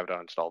and already have it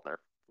installed in their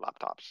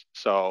laptops.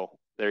 So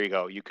there you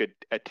go. You could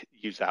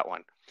use that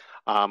one.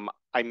 I'm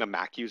a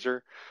Mac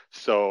user,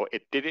 so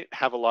it didn't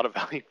have a lot of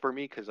value for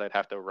me because I'd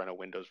have to run a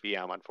Windows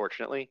VM,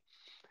 unfortunately.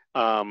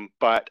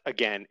 But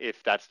again,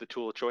 if that's the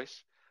tool of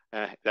choice,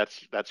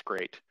 that's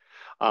great.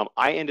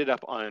 I ended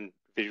up on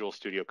Visual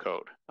Studio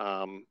Code.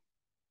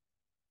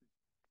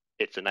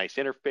 It's a nice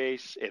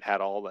interface. It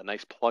had all the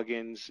nice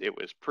plugins. It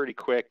was pretty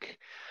quick.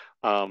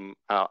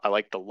 I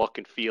like the look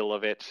and feel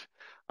of it.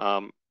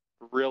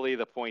 Really,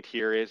 the point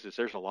here is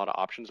there's a lot of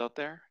options out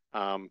there.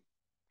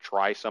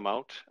 Try some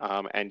out,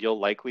 and you'll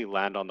likely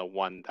land on the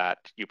one that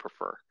you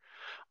prefer.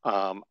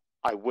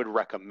 I would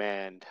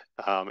recommend,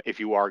 if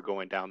you are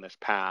going down this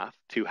path,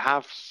 to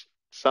have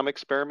some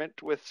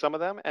experiment with some of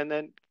them and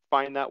then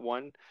find that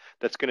one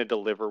that's going to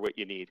deliver what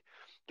you need.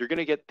 You're going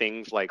to get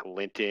things like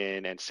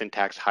linting and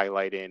syntax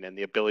highlighting and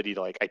the ability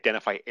to like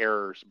identify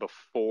errors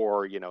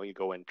before you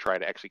go and try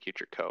to execute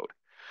your code.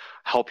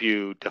 Help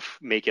you to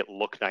make it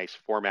look nice.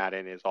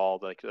 Formatting is all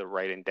the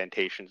right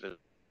indentations and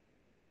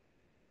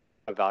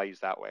values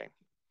that way.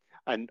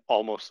 And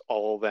almost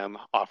all of them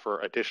offer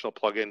additional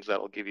plugins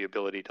that will give you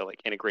ability to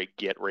like integrate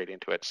Git right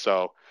into it.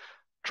 So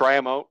try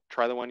them out.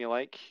 Try the one you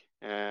like,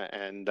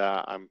 and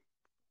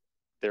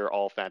they're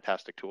all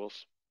fantastic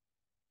tools.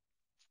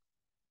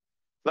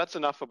 That's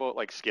enough about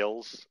like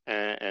skills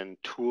and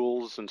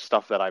tools and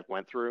stuff that I've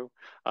went through.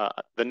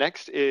 The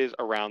next is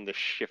around the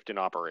shift in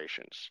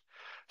operations.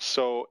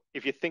 So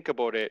if you think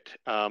about it,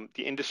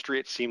 the industry,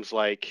 it seems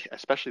like,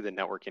 especially the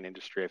networking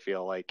industry, I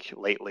feel like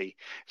lately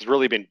has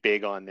really been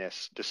big on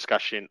this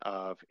discussion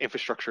of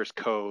infrastructure as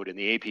code and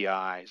the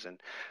APIs. And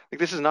like,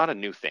 this is not a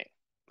new thing.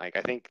 Like,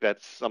 I think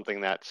that's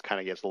something that's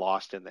kind of gets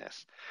lost in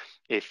this.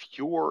 If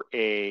you're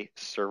a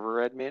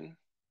server admin,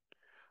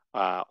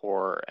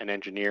 or an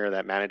engineer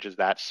that manages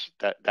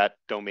that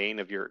domain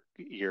of your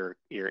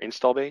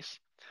install base,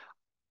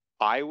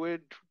 I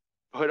would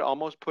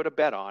almost put a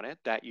bet on it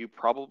that you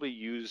probably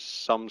use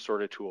some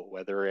sort of tool,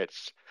 whether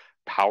it's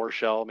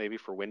PowerShell maybe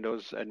for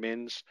Windows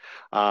admins,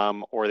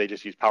 or they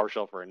just use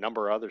PowerShell for a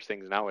number of other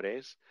things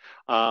nowadays,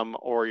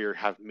 or you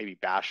have maybe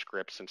Bash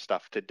scripts and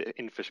stuff to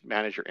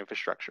manage your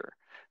infrastructure.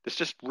 This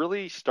just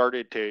really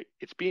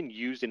it's being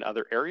used in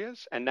other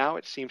areas, and now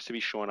it seems to be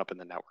showing up in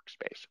the network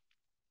space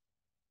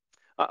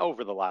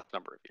over the last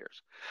number of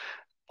years.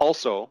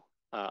 Also,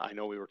 I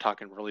know we were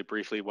talking really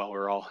briefly while we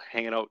were all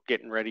hanging out,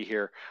 getting ready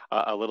here,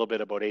 a little bit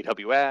about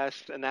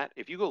AWS and that.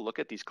 If you go look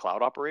at these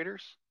cloud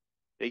operators,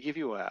 they give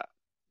you a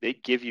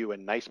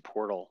nice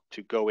portal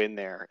to go in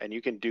there, and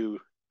you can do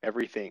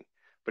everything.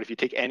 But if you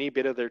take any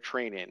bit of their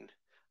training,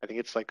 I think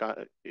it's like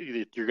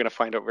you're going to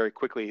find out very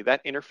quickly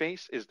that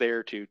interface is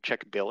there to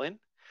check billing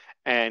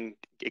and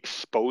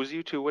expose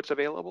you to what's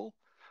available,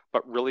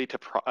 but really to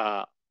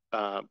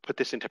put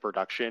this into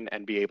production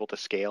and be able to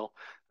scale,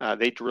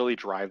 they really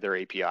drive their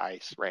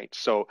APIs, right?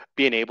 So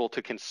being able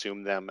to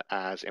consume them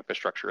as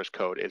infrastructure as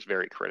code is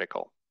very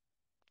critical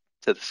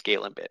to the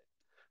scaling bit.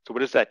 So what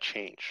does that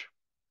change?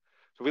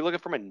 So if we look at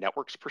it from a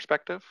networks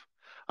perspective,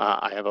 we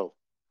have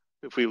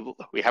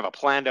a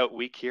planned out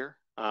week here.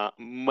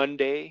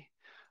 Monday,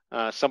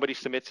 somebody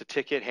submits a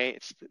ticket. Hey,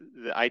 it's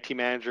the IT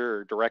manager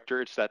or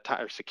director. It's that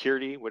time, or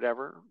security,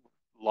 whatever,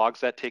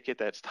 logs that ticket.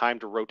 That's time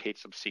to rotate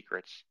some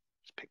secrets.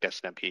 Just picked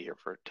SNMP here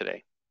for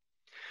today.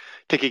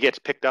 Ticket gets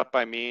picked up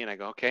by me, and I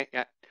go, okay,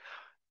 yeah,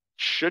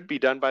 should be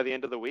done by the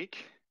end of the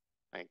week.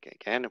 I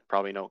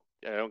probably I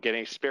don't get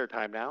any spare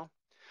time now.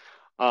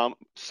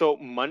 So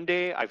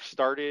Monday, I've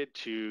started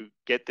to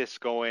get this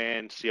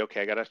going, see,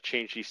 okay, I got to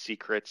change these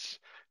secrets.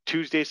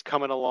 Tuesday's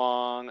coming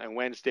along, and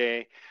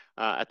Wednesday.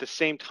 At the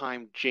same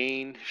time,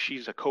 Jane,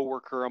 she's a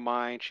coworker of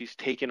mine. She's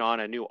taken on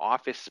a new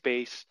office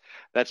space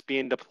that's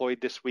being deployed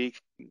this week,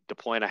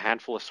 deploying a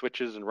handful of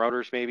switches and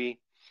routers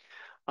maybe.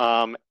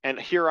 And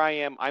here I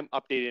am, I'm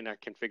updating our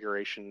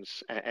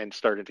configurations and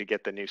starting to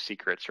get the new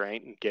secrets,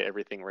 right? And get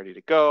everything ready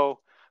to go,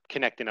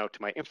 connecting out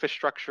to my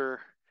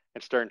infrastructure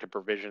and starting to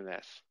provision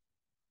this.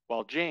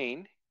 While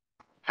Jane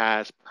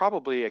has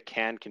probably a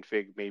CAN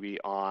config maybe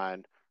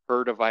on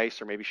her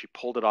device, or maybe she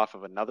pulled it off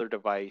of another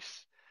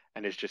device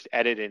and is just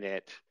editing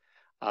it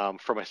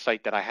from a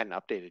site that I hadn't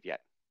updated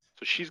yet.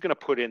 So she's going to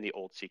put in the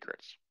old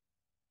secrets.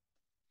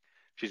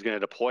 She's going to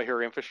deploy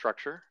her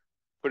infrastructure,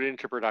 put it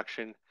into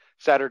production.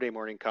 Saturday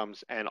morning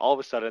comes, and all of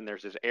a sudden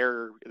there's this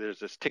error, there's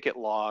this ticket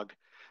log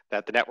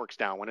that the network's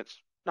down when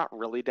it's not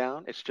really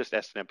down. It's just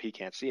SNMP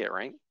can't see it,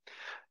 right?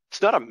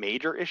 It's not a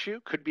major issue,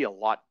 could be a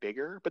lot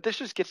bigger, but this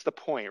just gets the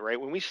point, right?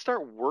 When we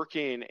start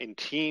working in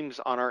teams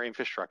on our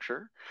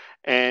infrastructure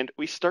and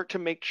we start to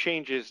make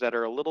changes that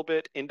are a little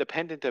bit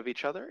independent of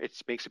each other, it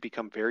makes it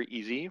become very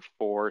easy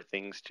for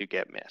things to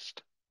get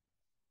missed.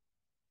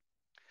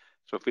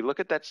 So if we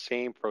look at that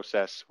same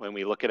process, when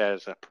we look at it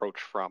as an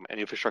approach from an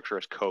infrastructure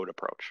as code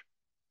approach.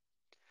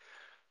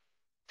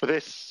 For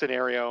this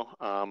scenario,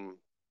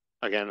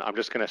 again, I'm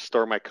just going to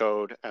store my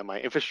code. My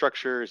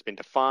infrastructure has been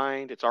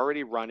defined. It's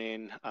already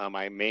running.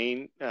 My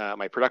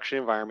production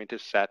environment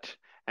is set,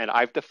 and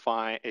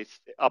it's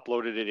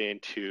uploaded it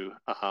into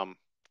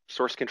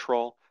source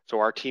control. So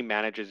our team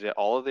manages it,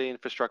 all of the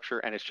infrastructure,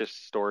 and it's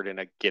just stored in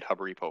a GitHub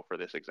repo for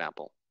this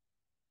example.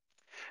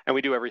 And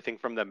we do everything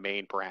from the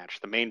main branch.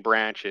 The main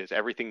branch is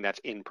everything that's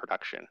in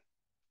production.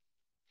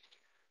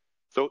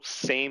 So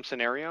same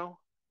scenario,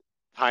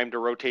 time to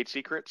rotate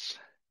secrets,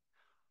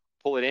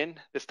 pull it in.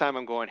 This time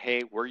I'm going,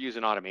 hey, we're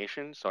using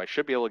automation, so I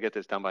should be able to get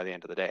this done by the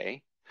end of the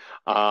day.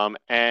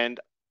 And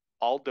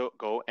I'll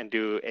go and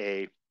do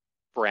a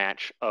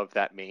branch of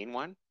that main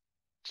one.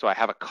 So I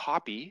have a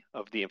copy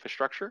of the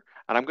infrastructure,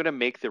 and I'm going to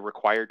make the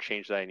required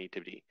change that I need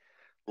to be.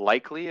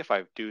 Likely, if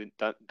I've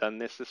done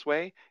this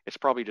way, it's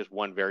probably just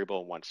one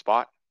variable in one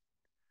spot.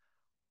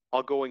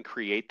 I'll go and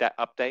create that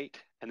update,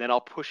 and then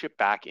I'll push it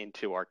back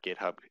into our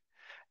GitHub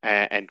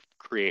and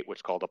create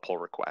what's called a pull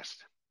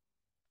request.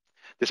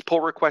 This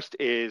pull request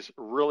is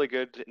really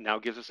good. It now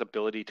gives us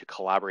ability to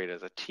collaborate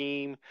as a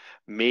team.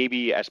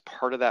 Maybe as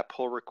part of that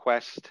pull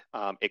request,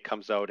 it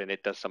comes out and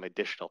it does some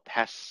additional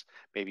tests,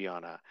 maybe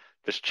on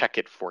just check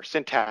it for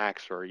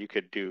syntax, or you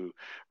could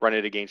run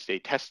it against a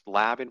test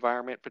lab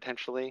environment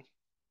potentially.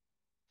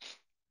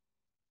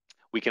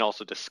 We can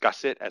also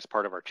discuss it as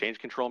part of our change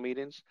control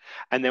meetings.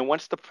 And then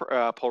once the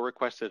pull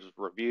request is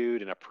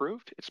reviewed and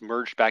approved, it's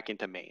merged back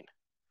into main.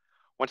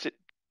 Once it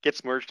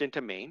gets merged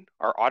into main,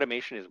 our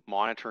automation is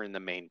monitoring the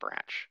main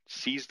branch,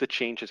 sees the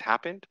change has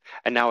happened,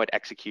 and now it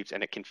executes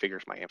and it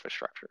configures my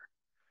infrastructure.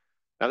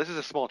 Now this is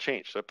a small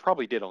change, so it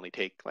probably did only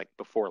take like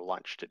before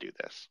lunch to do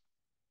this.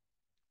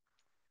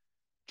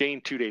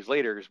 Jane, 2 days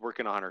later, is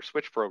working on her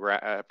switch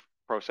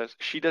process.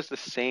 She does the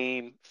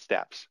same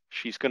steps.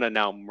 She's going to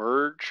now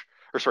branch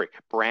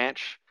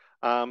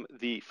from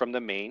the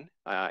main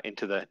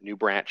into the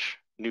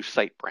new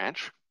site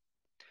branch.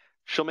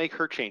 She'll make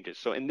her changes.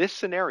 So in this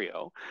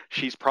scenario,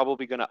 she's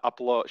probably going to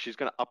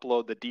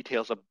upload the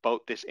details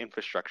about this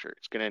infrastructure.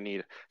 It's going to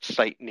need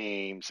site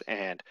names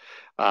and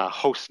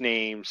host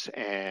names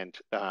and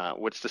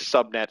what's the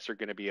subnets are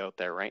going to be out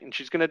there, right? And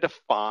she's going to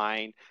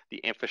define the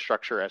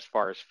infrastructure as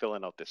far as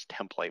filling out this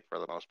template for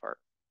the most part.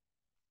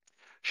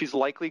 She's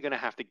likely going to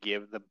have to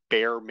give the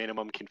bare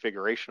minimum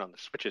configuration on the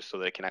switches so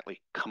that it can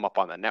actually come up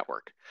on the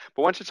network.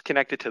 But once it's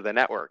connected to the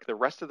network, the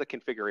rest of the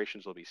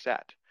configurations will be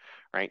set,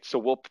 right? So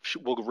we'll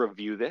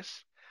review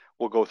this.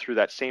 We'll go through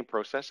that same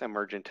process and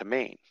merge into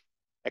main.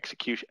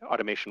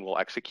 Automation will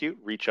execute,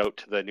 reach out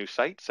to the new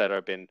sites that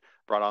have been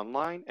brought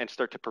online, and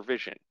start to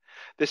provision.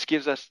 This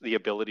gives us the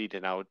ability to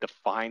now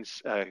define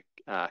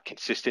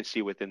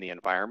consistency within the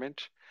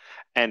environment.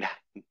 And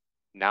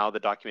now the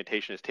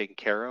documentation is taken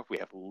care of. We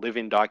have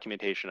live-in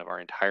documentation of our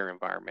entire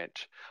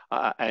environment,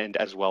 and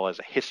as well as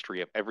a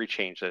history of every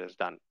change that is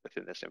done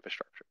within this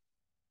infrastructure.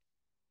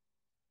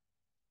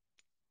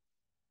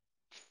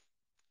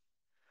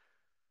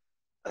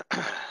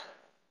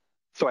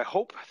 So I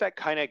hope that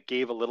kind of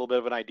gave a little bit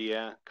of an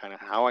idea, kind of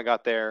how I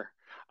got there.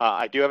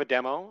 I do have a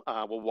demo.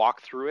 We'll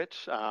walk through it.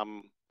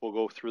 We'll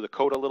go through the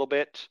code a little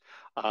bit.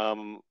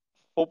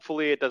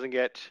 Hopefully it doesn't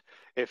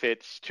if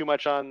it's too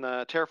much on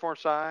the Terraform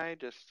side,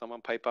 just someone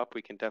pipe up,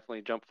 we can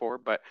definitely jump forward.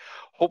 But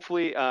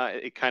hopefully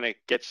it kind of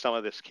gets some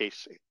of this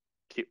case,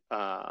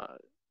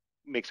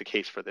 makes a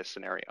case for this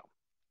scenario.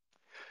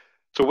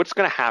 So what's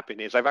going to happen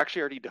is I've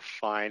actually already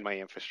defined my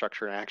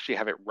infrastructure and I actually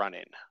have it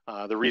running.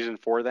 The reason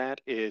for that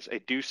is I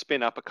do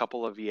spin up a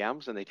couple of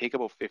VMs and they take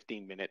about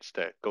 15 minutes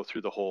to go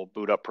through the whole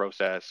boot up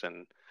process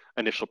and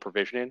initial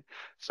provisioning.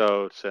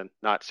 So to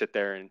not sit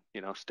there and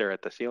stare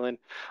at the ceiling,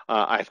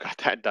 I've got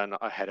that done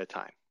ahead of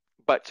time.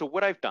 But so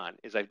what I've done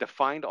is I've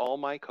defined all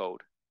my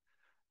code.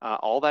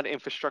 All that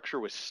infrastructure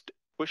was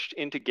pushed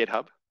into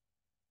GitHub.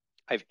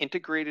 I've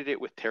integrated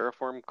it with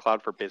Terraform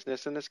Cloud for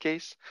Business in this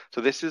case. So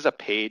this is a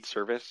paid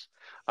service,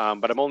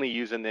 but I'm only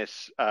using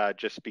this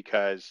just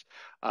because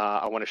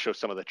I want to show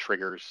some of the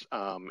triggers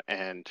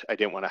and I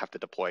didn't want to have to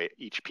deploy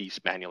each piece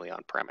manually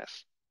on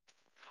premise.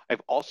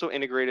 I've also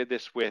integrated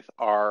this with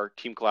our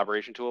team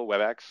collaboration tool,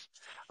 WebEx,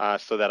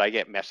 so that I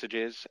get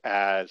messages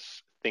as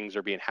things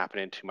are being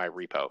happening to my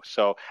repo.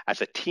 So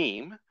as a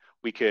team,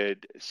 we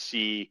could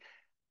see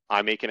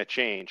I'm making a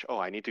change. Oh,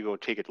 I need to go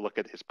take a look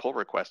at his pull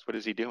request. What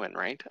is he doing,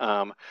 right?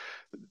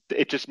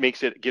 It just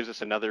gives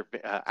us another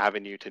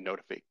avenue to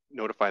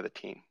notify the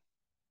team.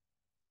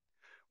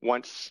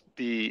 Once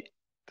the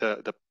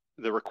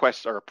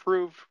requests are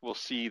approved, we'll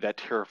see that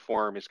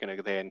Terraform is going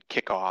to then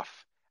kick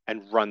off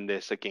and run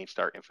this against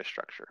our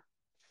infrastructure.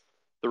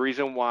 The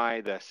reason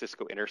why the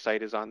Cisco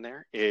Intersight is on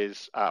there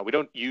is we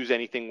don't use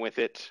anything with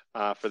it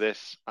for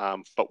this,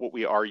 but what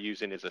we are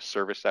using is a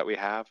service that we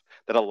have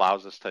that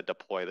allows us to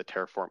deploy the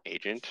Terraform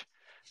agent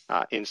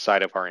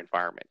inside of our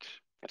environment.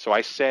 And so I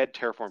said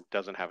Terraform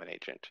doesn't have an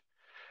agent.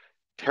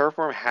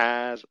 Terraform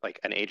has like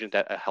an agent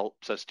that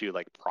helps us do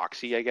like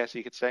proxy, I guess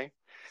you could say.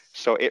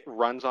 So it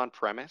runs on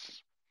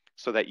premise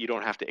so that you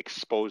don't have to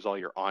expose all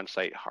your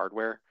on-site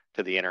hardware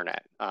to the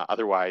internet.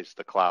 Otherwise,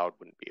 the cloud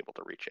wouldn't be able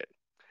to reach it.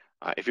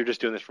 If you're just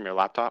doing this from your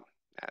laptop,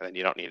 then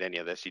you don't need any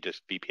of this. You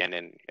just VPN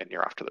in and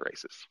you're off to the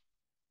races.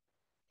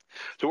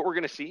 So what we're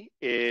going to see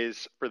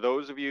is, for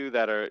those of you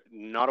that are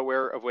not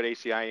aware of what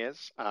ACI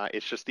is,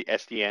 it's just the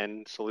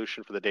SDN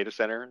solution for the data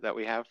center that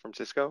we have from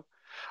Cisco.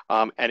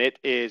 And it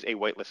is a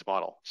whitelist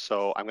model.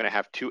 So I'm going to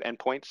have two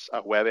endpoints,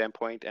 a web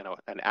endpoint and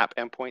an app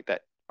endpoint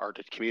that are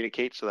to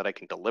communicate so that I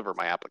can deliver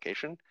my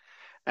application.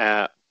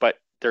 But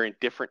they're in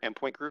different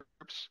endpoint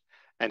groups.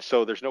 And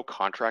so there's no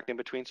contract in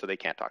between, so they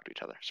can't talk to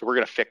each other. So we're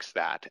going to fix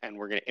that, and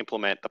we're going to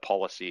implement the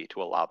policy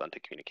to allow them to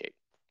communicate.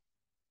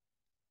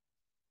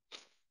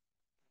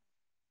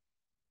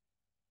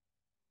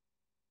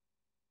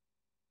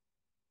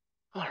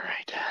 All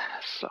right,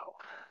 so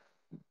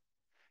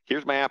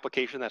here's my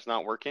application that's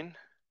not working.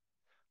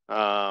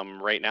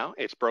 Right now,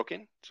 it's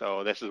broken.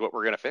 So this is what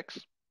we're going to fix.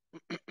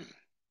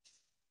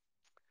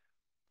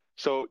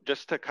 So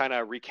just to kind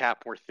of recap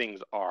where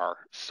things are.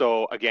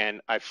 So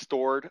again, I've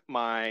stored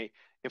my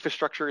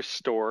infrastructure is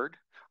stored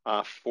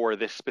for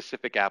this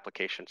specific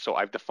application. So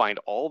I've defined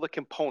all the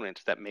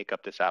components that make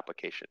up this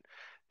application.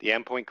 The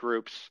endpoint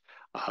groups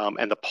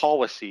and the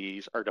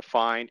policies are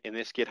defined in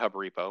this GitHub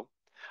repo.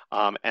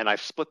 And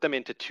I've split them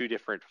into two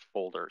different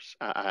folders.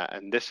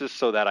 And this is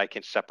so that I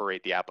can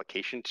separate the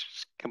application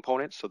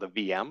components, so the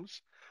VMs,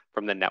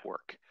 from the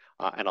network.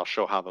 And I'll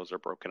show how those are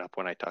broken up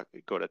when I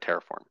go to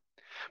Terraform.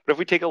 But if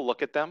we take a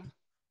look at them,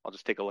 I'll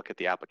just take a look at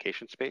the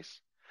application space.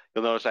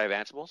 You'll notice I have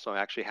Ansible, so I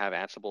actually have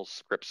Ansible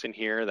scripts in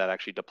here that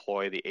actually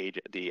deploy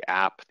the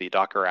app, the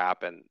Docker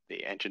app, and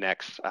the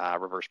Nginx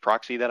reverse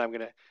proxy that I'm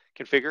going to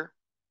configure.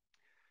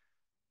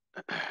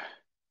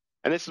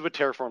 And this is what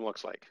Terraform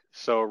looks like.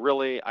 So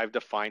really, I've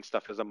defined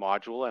stuff as a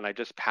module, and I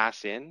just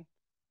pass in,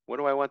 what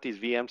do I want these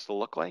VMs to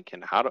look like,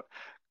 and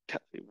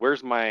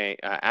where's my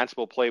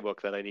Ansible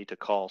playbook that I need to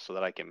call so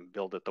that I can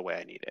build it the way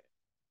I need it.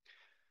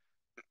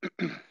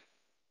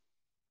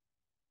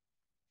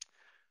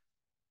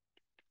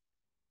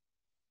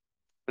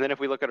 And then if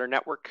we look at our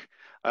network,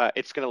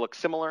 it's going to look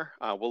similar.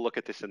 We'll look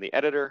at this in the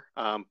editor.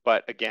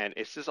 But again,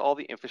 this is all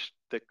the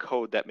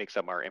code that makes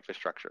up our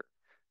infrastructure.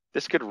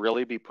 This could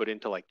really be put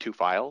into like two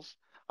files.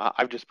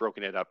 I've just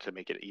broken it up to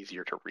make it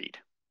easier to read.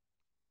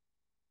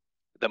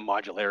 The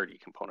modularity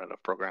component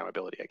of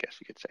programmability, I guess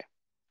you could say.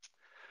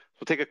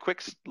 We'll take a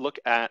quick look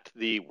at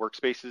the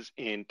workspaces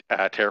in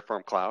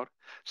Terraform Cloud.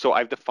 So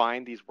I've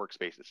defined these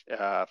workspaces.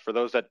 For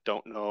those that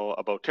don't know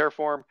about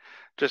Terraform,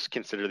 just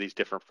consider these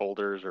different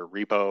folders or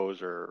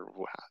repos or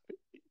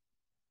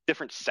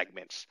different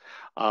segments.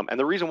 And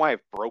the reason why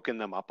I've broken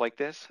them up like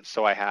this,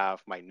 so I have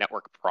my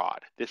network prod.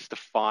 This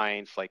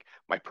defines like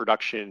my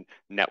production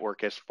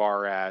network as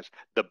far as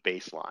the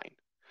baseline.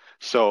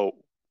 So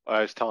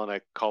I was telling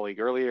a colleague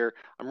earlier,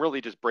 I'm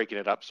really just breaking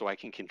it up so I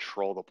can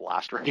control the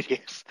blast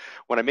radius.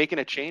 When I'm making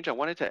a change, I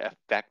want it to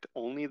affect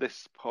only the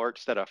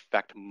parts that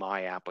affect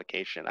my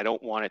application. I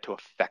don't want it to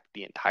affect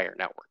the entire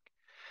network.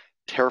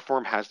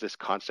 Terraform has this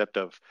concept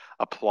of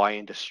apply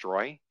and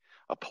destroy.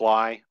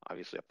 Apply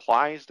obviously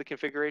applies the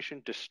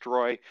configuration,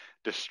 destroy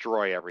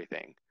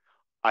everything.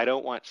 I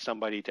don't want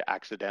somebody to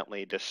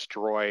accidentally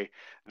destroy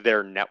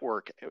their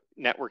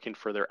networking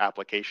for their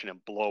application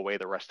and blow away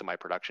the rest of my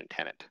production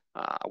tenant.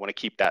 I want to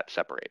keep that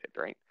separated,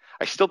 right?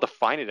 I still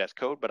define it as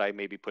code, but I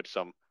maybe put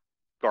some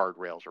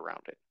guardrails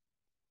around it.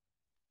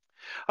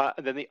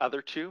 And then the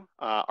other two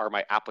are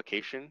my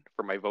application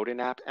for my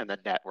voting app and the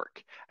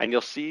network. And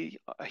you'll see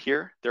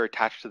here, they're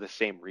attached to the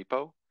same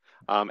repo.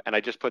 And I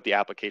just put the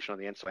application on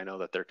the end so I know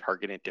that they're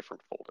targeting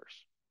different folders.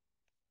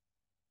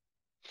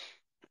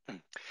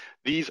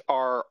 These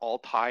are all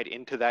tied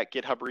into that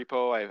GitHub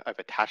repo. I've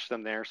attached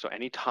them there. So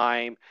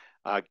anytime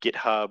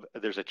GitHub,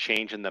 there's a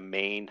change in the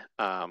main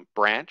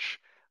branch,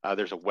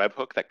 there's a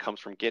webhook that comes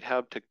from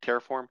GitHub to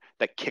Terraform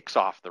that kicks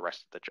off the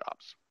rest of the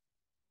jobs.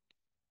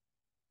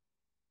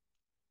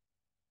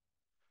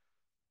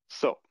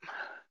 So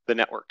the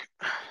network.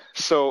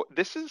 So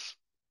this is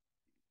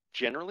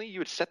generally, you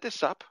would set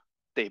this up.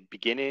 They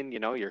begin in,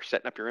 you're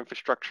setting up your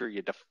infrastructure.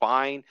 You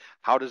define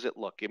how does it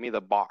look. Give me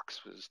the box.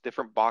 There's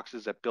different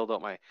boxes that build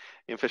out my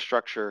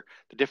infrastructure,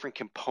 the different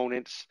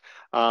components.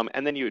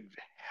 And then you would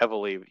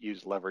heavily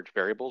use leverage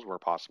variables where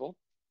possible.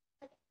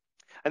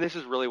 And this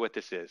is really what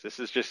this is. This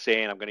is just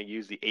saying I'm going to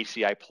use the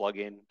ACI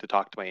plugin to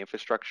talk to my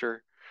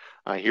infrastructure.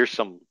 Here's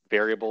some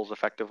variables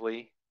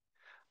effectively.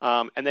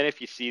 And then if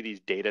you see these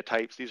data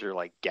types, these are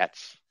like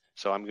gets.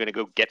 So I'm going to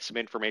go get some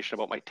information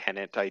about my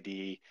tenant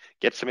ID,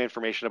 get some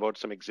information about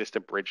some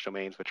existing bridge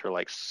domains, which are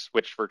like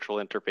switched virtual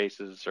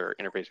interfaces or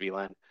interface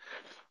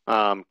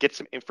VLAN. Get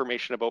some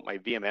information about my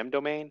VMM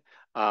domain.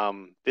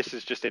 This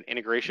is just an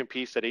integration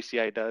piece that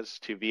ACI does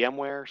to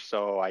VMware,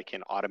 so I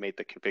can automate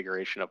the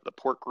configuration of the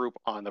port group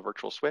on the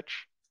virtual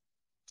switch.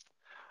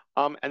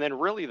 And then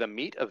really the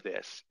meat of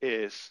this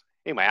is,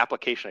 hey, my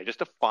application. I just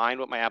defined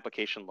what my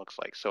application looks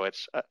like. So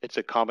it's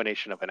a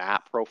combination of an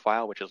app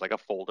profile, which is like a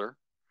folder,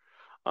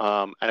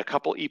 and a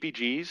couple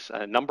EPGs,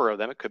 a number of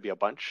them. It could be a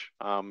bunch.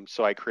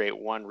 So I create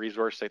one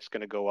resource that's going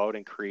to go out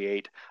and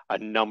create a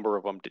number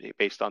of them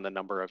based on the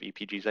number of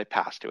EPGs I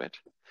pass to it,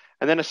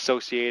 and then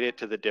associate it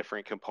to the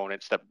different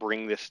components that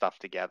bring this stuff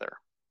together.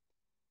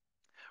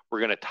 We're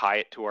going to tie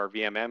it to our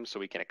VMM so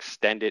we can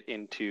extend it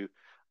into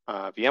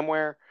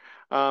VMware,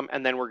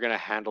 and then we're going to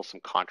handle some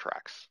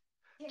contracts.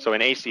 So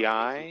in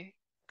ACI,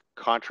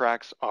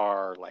 contracts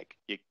are like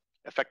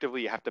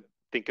effectively you have to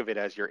think of it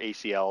as your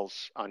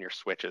ACLs on your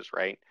switches,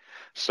 right?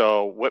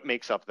 So what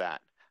makes up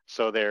that?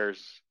 So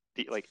there's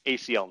the like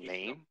ACL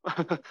name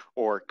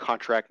or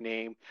contract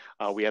name.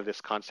 We have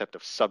this concept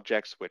of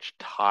subjects which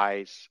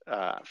ties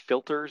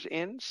filters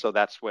in. So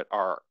that's what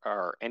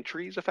our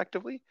entries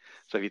effectively.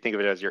 So if you think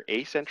of it as your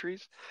ACE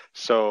entries,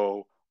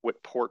 so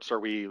what ports are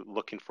we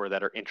looking for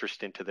that are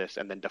interested into this,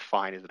 and then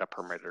define is it a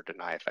permit or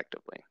deny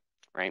effectively,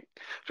 right?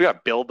 So we got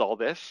to build all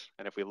this,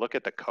 and if we look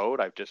at the code,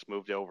 I've just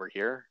moved over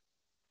here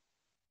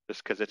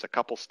just because it's a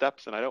couple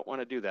steps, and I don't want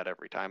to do that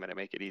every time, and I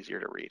make it easier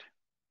to read.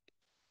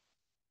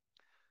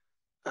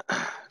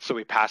 So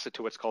we pass it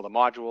to what's called a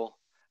module,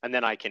 and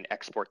then I can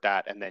export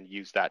that and then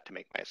use that to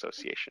make my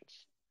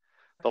associations.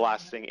 The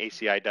last thing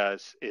ACI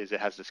does is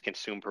it has this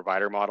consume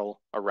provider model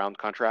around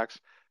contracts.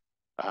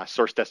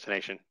 Source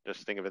destination,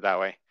 just think of it that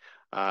way.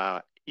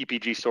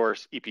 EPG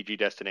source, EPG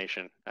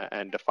destination,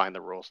 and define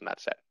the rules, and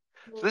that's it.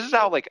 So this is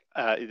how like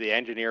the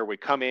engineer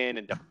would come in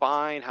and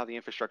define how the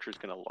infrastructure is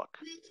going to look.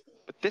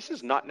 But this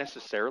is not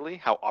necessarily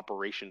how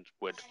operations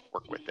would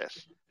work with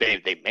this.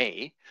 They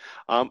may,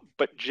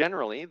 but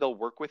generally they'll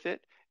work with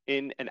it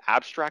in an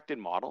abstracted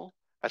model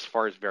as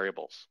far as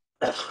variables.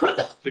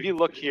 So if you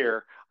look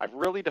here, I've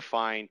really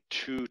defined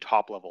two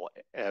top level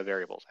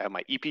variables. I have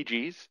my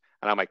EPGs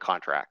and I have my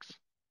contracts.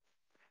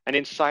 And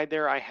inside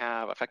there, I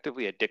have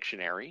effectively a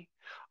dictionary.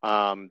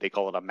 They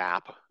call it a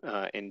map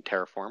in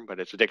Terraform, but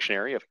it's a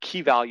dictionary of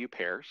key value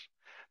pairs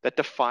that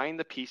define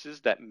the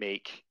pieces that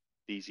make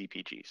these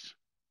EPGs.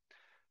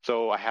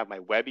 So I have my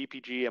web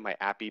EPG and my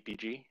app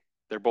EPG.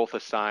 They're both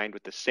assigned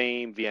with the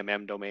same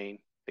VMM domain.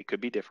 They could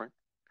be different.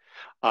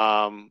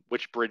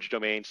 Which bridge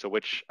domain, so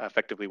which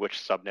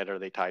subnet are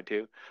they tied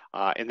to?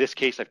 In this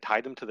case, I've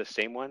tied them to the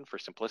same one for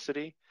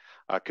simplicity.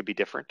 Could be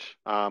different.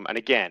 And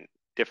again,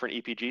 different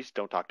EPGs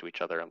don't talk to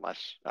each other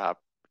unless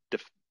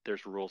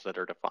there's rules that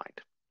are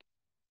defined.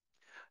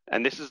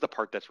 And this is the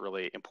part that's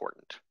really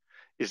important,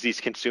 is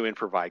these consume and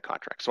provide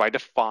contracts. So I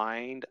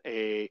defined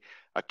a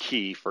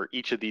key for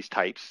each of these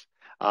types,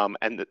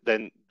 and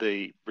then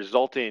the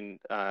resulting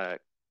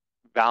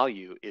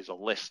value is a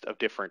list of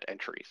different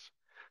entries.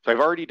 So I've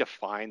already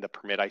defined the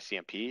permit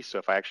ICMP. So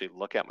if I actually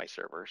look at my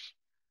servers,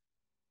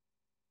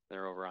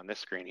 they're over on this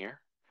screen here.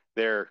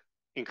 They're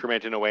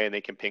incrementing away and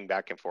they can ping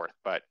back and forth,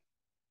 but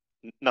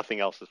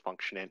nothing else is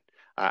functioning,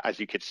 as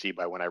you could see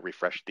by when I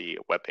refresh the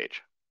web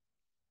page.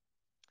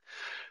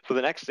 So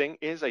the next thing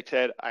is I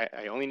said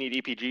I only need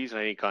EPGs and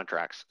I need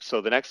contracts. So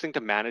the next thing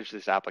to manage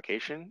this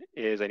application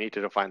is I need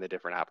to define the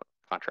different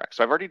contracts.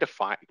 So I've already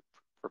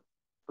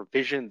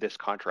provisioned this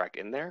contract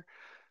in there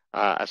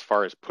as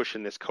far as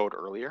pushing this code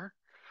earlier.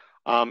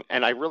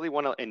 And I really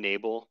want to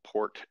enable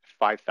port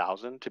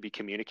 5000 to be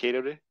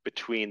communicated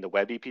between the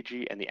web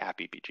EPG and the app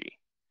EPG.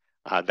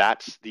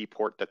 That's the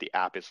port that the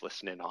app is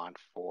listening on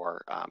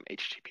for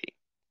HTTP.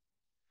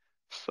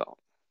 So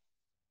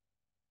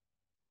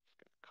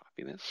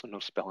copy this so no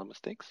spelling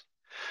mistakes.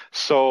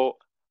 So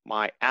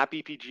my app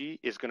EPG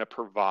is going to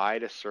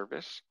provide a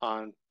service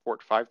on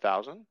port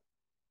 5000.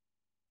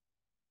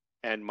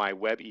 And my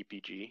web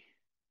EPG,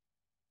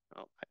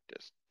 I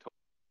just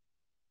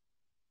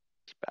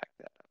back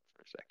that up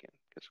for a second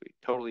because we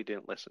totally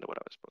didn't listen to what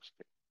I was supposed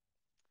to do.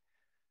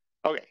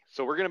 Okay,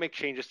 so we're going to make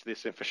changes to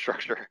this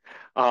infrastructure.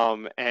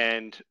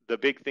 And the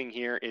big thing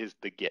here is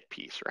the Git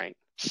piece, right?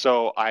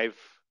 So I've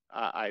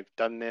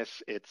done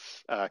this.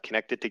 It's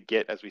connected to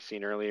Git, as we've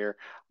seen earlier.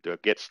 Do a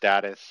Git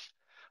status.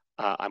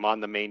 I'm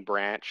on the main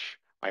branch.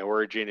 My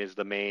origin is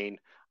the main,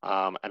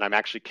 and I'm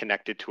actually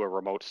connected to a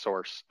remote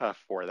source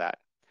for that.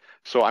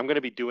 So I'm going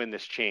to be doing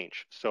this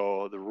change.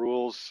 So the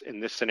rules in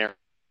this scenario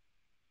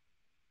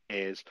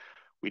is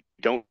we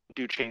don't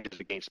do changes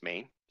against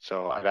main.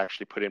 So I've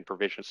actually put in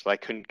provisions so I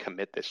couldn't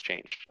commit this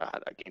change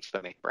against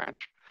the main branch.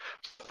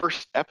 So the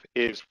first step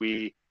is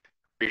we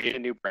create a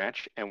new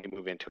branch and we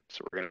move into it.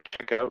 So we're going to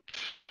check out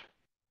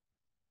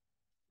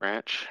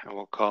branch and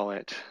we'll call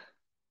it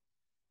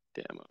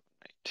demo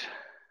night.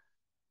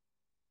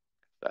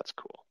 That's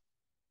cool.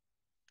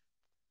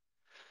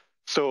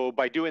 So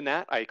by doing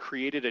that, I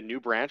created a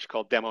new branch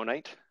called demo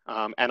night,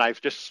 and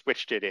I've just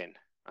switched it in.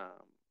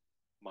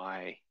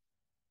 My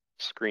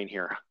screen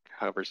here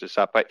covers this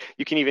up, but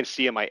you can even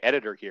see in my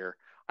editor here,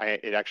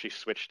 it actually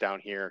switched down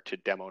here to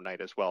demo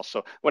night as well.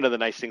 So one of the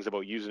nice things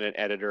about using an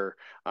editor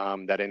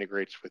that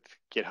integrates with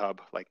GitHub,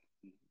 like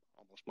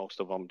almost most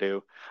of them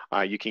do,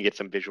 you can get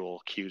some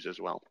visual cues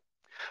as well.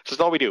 So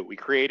that's all we do. We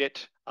create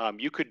it.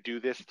 You could do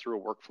this through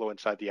a workflow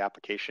inside the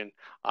application.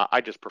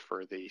 I just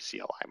prefer the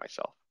CLI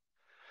myself.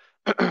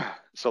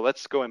 So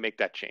let's go and make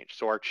that change.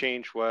 So our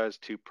change was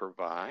to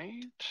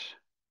provide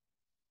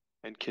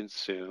and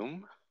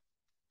consume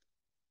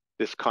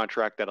this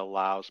contract that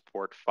allows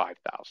port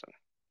 5000.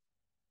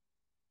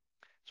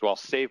 So I'll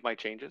save my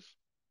changes.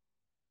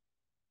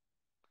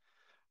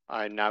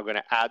 I'm now going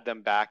to add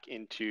them back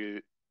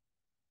into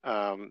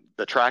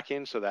the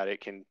tracking so that it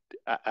can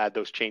add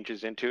those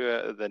changes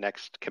into the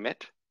next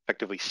commit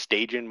effectively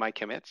staging my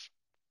commits.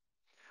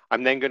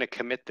 I'm then going to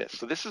commit this.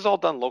 So this is all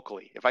done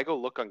locally. If I go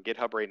look on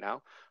GitHub right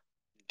now,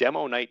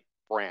 demo night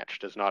branch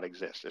does not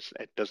exist.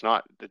 It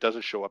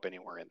doesn't show up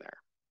anywhere in there.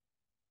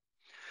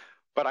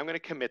 But I'm going to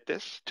commit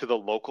this to the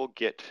local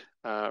Git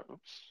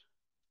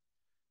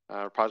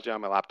repository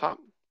on my laptop.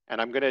 And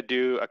I'm going to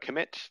do a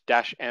commit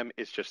 -m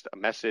is just a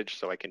message,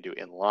 so I can do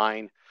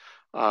inline.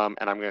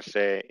 And I'm going to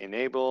say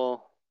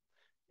enable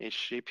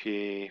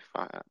HTTP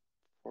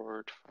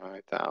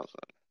 5000.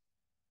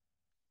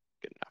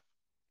 Good enough.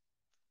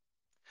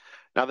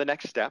 Now the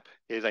next step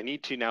is I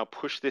need to now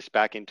push this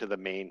back into the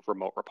main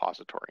remote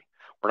repository.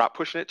 We're not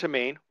pushing it to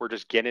main, we're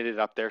just getting it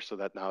up there so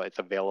that now it's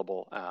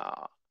available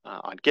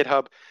on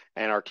GitHub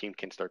and our team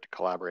can start to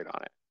collaborate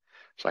on it.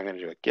 So I'm going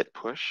to do a git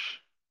push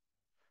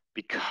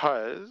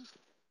because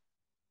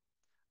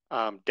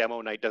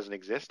demo night doesn't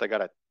exist. I got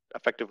to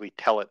effectively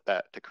tell it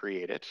that to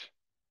create it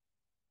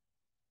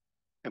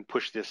and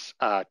push this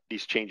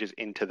these changes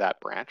into that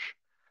branch.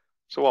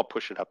 So I'll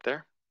push it up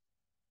there.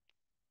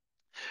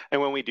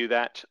 And when we do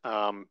that,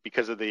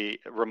 because of the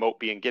remote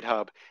being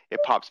GitHub,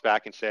 it pops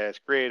back and says,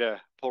 create a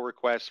pull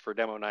request for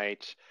demo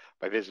night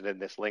by visiting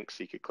this link.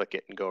 So you could click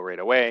it and go right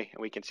away.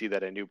 And we can see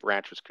that a new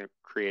branch was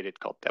created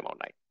called demo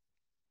night.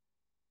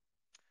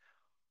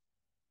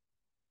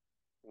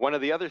 One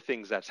of the other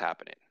things that's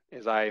happening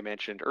is I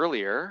mentioned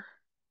earlier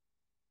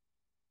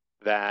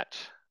that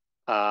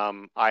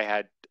I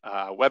had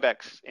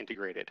WebEx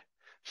integrated.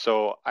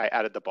 So I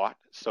added the bot.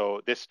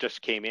 So this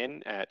just came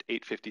in at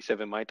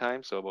 8:57 my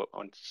time, so about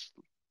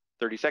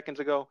 30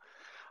 seconds ago.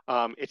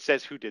 It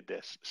says who did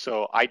this.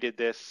 So I did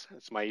this.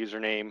 It's my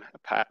username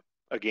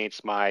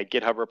against my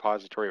GitHub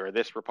repository or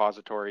this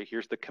repository.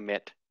 Here's the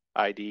commit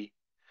ID.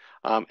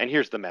 And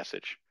here's the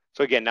message.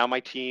 So again, now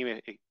my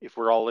team, if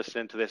we're all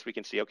listening to this, we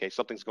can see, okay,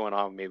 something's going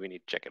on. Maybe we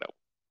need to check it out.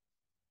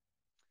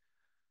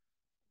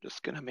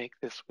 Just going to make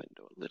this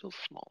window a little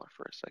smaller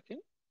for a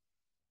second.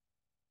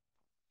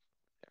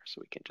 There, so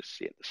we can just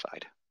see it the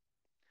side.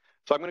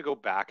 So I'm going to go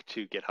back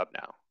to GitHub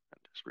now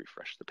and just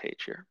refresh the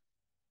page here.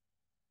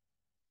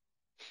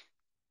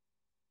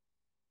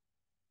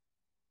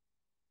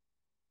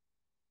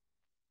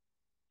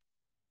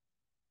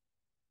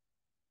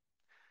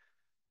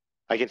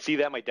 I can see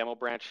that my demo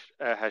branch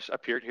has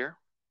appeared here.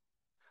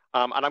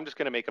 And I'm just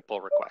going to make a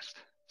pull request.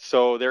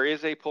 So there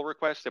is a pull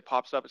request. It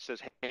pops up. It says,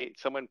 hey,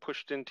 someone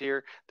pushed into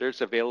here.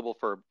 There's available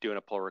for doing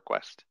a pull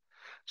request.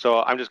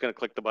 So I'm just going to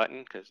click the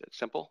button because it's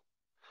simple.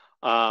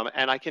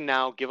 And I can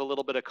now give a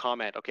little bit of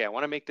comment. Okay, I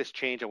want to make this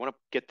change. I want to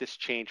get this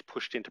change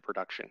pushed into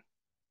production.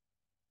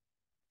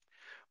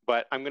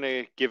 But I'm going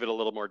to give it a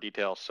little more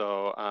detail.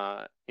 So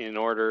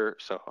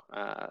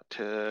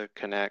to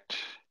connect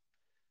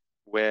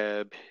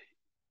web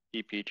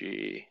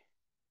EPG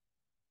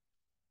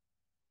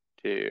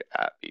to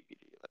app EPG,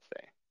 let's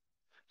say.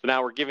 So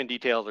now we're given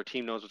details. Our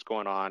team knows what's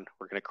going on.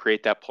 We're going to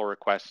create that pull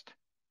request.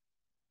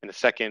 In a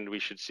second, we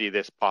should see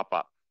this pop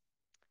up.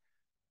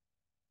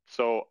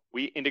 So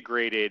we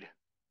integrated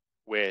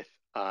with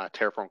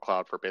Terraform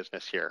Cloud for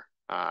Business here.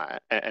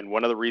 And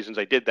one of the reasons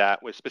I did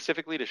that was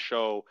specifically to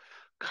show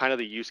kind of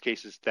the use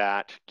cases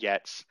that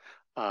gets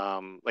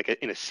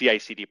in a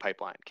CI/CD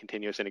pipeline,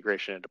 continuous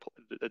integration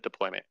and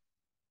deployment.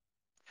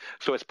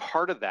 So as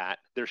part of that,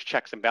 there's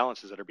checks and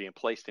balances that are being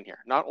placed in here.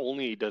 Not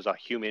only does a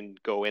human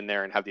go in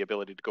there and have the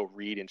ability to go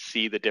read and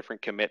see the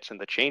different commits and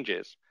the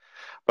changes,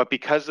 but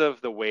because of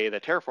the way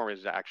that Terraform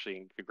is actually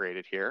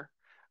integrated here,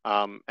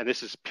 and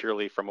this is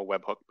purely from a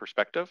webhook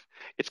perspective,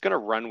 it's going to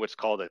run what's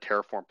called a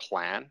Terraform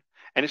plan.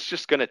 And it's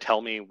just going to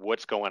tell me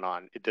what's going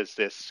on. Does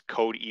this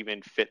code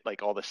even fit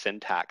like all the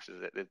syntax?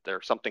 Is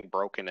there something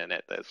broken in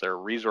it? Is there a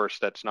resource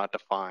that's not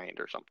defined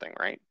or something,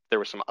 right? There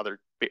were some other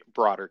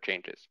broader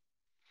changes.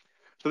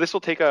 So this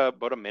will take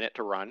about a minute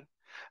to run.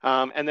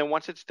 And then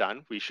once it's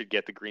done, we should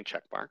get the green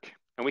check mark.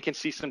 And we can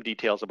see some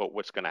details about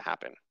what's going to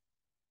happen.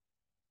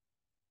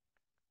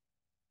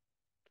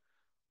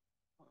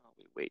 While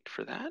we wait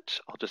for that,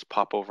 I'll just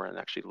pop over and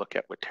actually look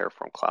at what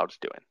Terraform Cloud's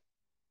doing.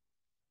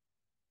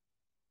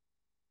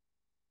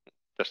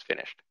 Just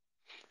finished.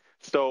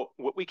 So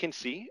what we can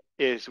see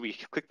is we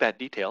click that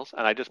details,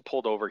 and I just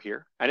pulled over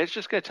here, and it's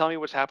just going to tell me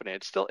what's happening.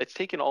 It's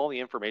taken all the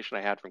information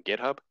I had from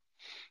GitHub.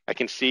 I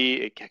can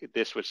see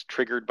this was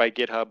triggered by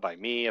GitHub, by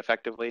me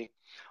effectively,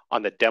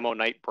 on the demo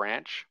night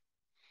branch.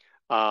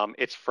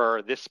 It's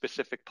for this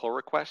specific pull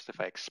request. If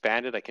I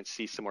expand it, I can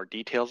see some more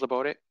details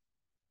about it.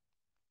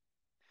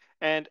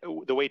 And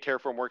the way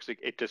Terraform works,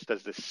 it just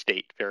does this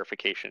state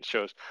verification. It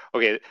shows,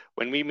 okay,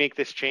 when we make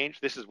this change,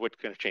 this is what's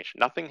going to change.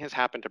 Nothing has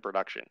happened to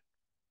production.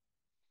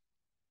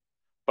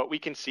 But we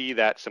can see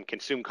that some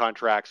consume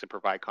contracts and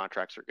provide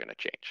contracts are going to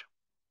change.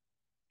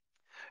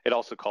 It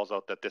also calls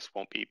out that this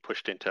won't be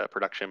pushed into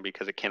production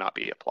because it cannot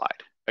be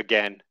applied.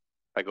 Again,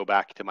 if I go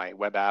back to my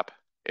web app,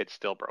 it's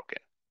still broken.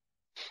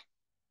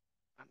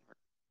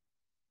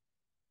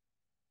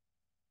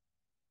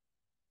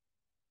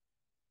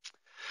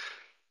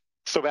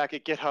 So back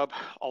at GitHub,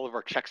 all of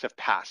our checks have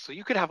passed. So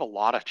you could have a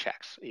lot of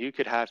checks. You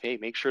could have, hey,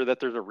 make sure that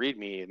there's a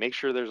README, make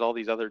sure there's all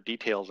these other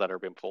details that are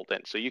been pulled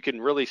in. So you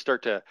can really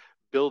start to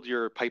build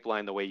your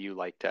pipeline the way you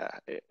like to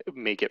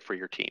make it for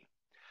your team.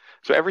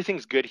 So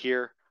everything's good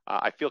here.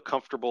 I feel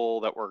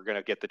comfortable that we're going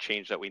to get the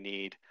change that we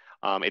need.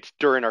 It's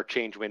during our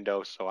change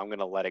window, so I'm going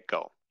to let it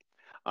go.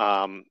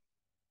 I'm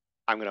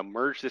going to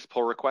merge this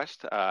pull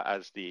request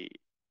as the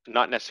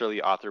not necessarily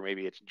the author,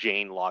 maybe it's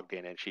Jane logged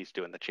in and she's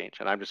doing the change.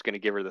 And I'm just going to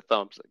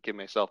give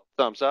myself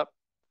thumbs up,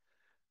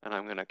 and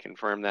I'm going to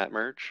confirm that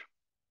merge.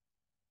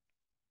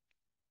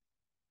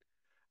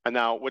 And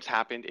now what's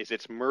happened is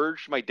it's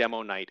merged my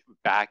demo night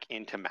back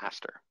into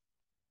master.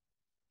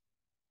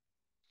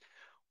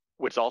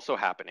 What's also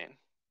happening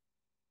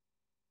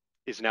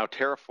is now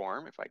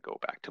Terraform, if I go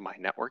back to my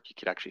network, you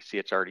can actually see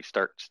it's already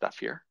start stuff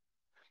here.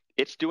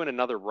 It's doing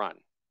another run,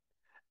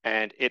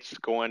 and it's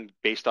going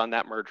based on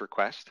that merge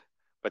request.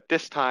 But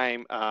this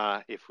time,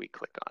 if we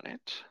click on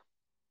it,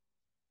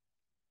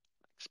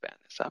 expand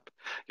this up,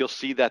 you'll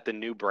see that the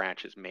new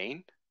branch is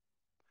main.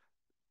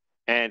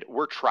 And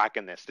we're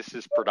tracking this. This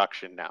is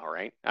production now,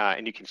 right?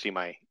 And you can see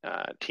my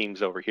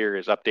Teams over here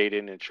is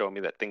updating and showing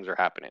me that things are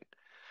happening.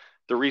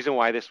 The reason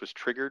why this was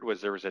triggered was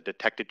there was a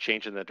detected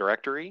change in the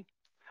directory.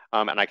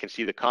 And I can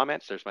see the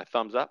comments. There's my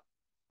thumbs up.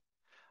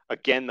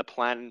 Again, the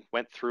plan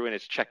went through and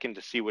it's checking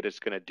to see what it's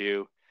going to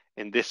do.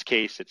 In this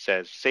case, it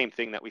says same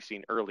thing that we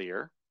seen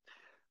earlier.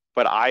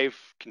 But I've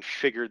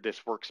configured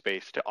this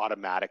workspace to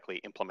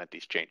automatically implement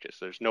these changes.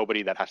 There's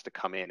nobody that has to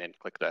come in and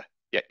click the,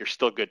 yeah, you're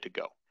still good to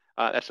go.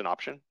 That's an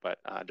option, but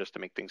just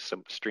to make things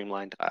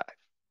streamlined,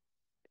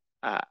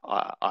 I've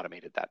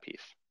automated that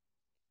piece.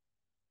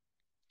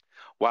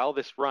 While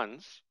this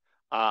runs,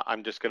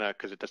 I'm just gonna,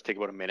 because it does take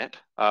about a minute.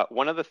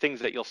 One of the things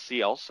that you'll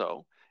see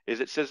also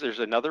is it says there's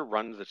another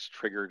run that's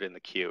triggered in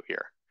the queue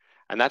here,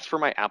 and that's for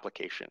my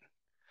application.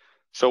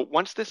 So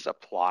once this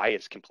apply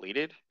is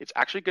completed, it's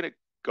actually gonna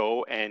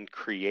go and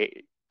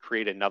create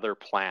another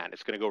plan.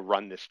 It's gonna go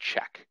run this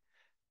check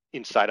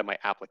inside of my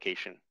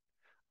application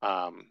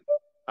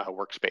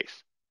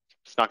workspace.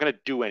 It's not going to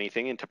do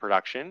anything into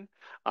production,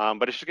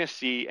 but it's just going to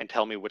see and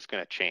tell me what's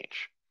going to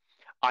change.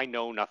 I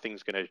know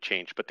nothing's going to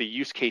change, but the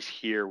use case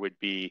here would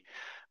be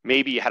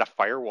maybe you had a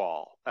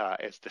firewall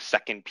as the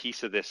second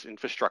piece of this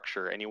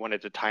infrastructure and you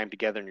wanted to tie them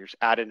together and you're just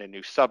adding a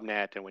new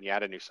subnet. And when you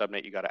add a new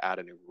subnet, you got to add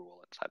a new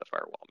rule inside the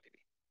firewall maybe.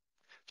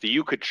 So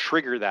you could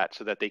trigger that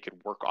so that they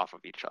could work off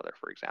of each other,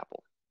 for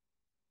example.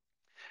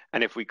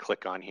 And if we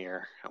click on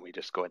here and we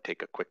just go and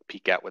take a quick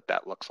peek at what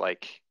that looks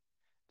like,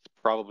 it's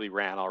probably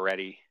ran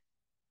already.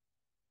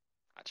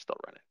 It's still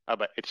running,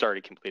 but it's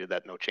already completed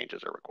that no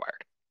changes are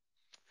required.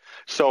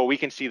 So we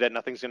can see that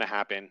nothing's going to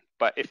happen,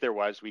 but if there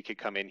was, we could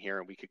come in here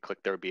and we could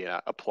click, there would be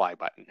an apply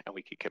button and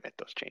we could commit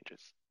those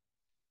changes.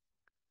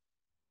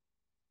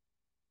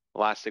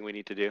 The last thing we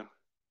need to do,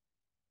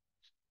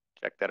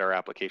 check that our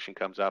application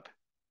comes up,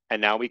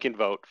 and now we can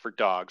vote for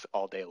dogs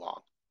all day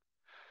long.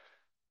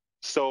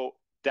 So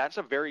that's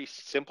a very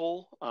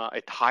simple,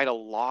 it tied a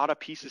lot of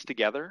pieces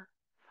together,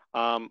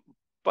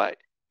 but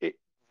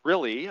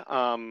really,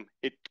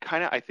 it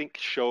kind of, I think,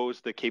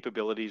 shows the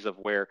capabilities of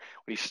where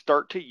when you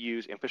start to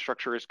use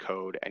infrastructure as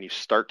code and you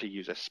start to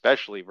use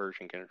especially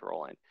version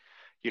control, and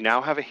you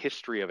now have a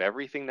history of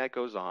everything that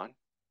goes on.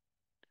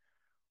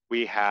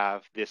 We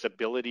have this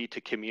ability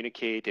to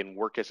communicate and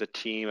work as a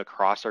team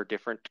across our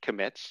different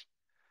commits.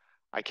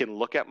 I can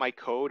look at my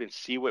code and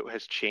see what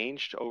has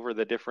changed over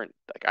the different,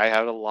 like I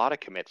have a lot of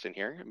commits in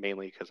here,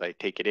 mainly because I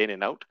take it in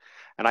and out,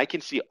 and I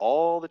can see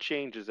all the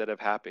changes that have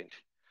happened.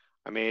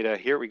 I made a,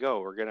 here we go.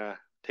 We're going to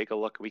take a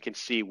look. We can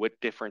see what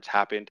difference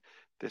happened.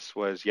 This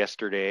was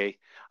yesterday.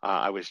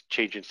 I was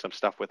changing some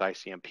stuff with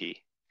ICMP.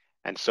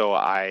 And so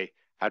I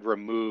had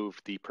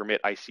removed the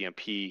permit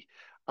ICMP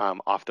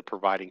off the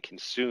provide and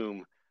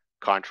consume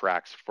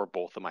contracts for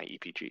both of my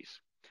EPGs.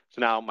 So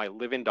now my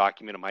live-in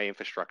document of my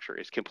infrastructure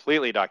is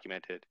completely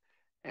documented,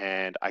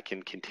 and I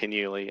can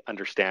continually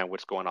understand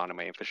what's going on in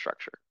my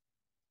infrastructure.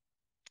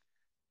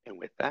 And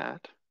with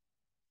that,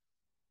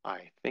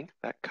 I think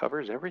that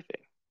covers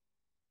everything.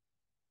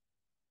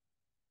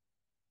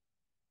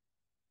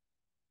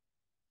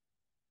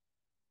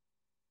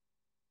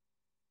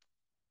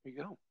 There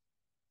you go.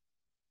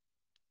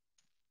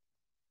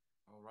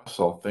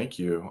 Russell, thank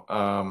you.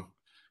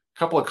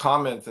 Couple of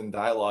comments and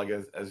dialogue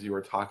as you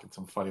were talking,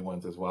 some funny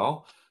ones as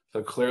well.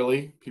 So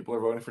clearly, people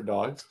are voting for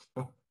dogs.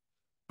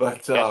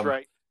 But that's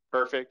right.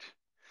 Perfect.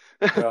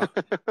 Yeah.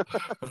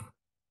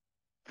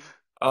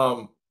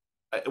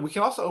 We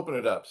can also open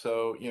it up.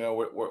 So you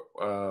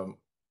know,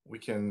 you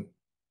can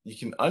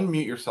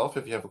unmute yourself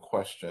if you have a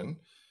question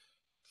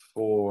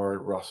for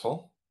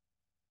Russell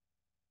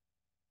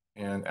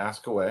and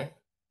ask away.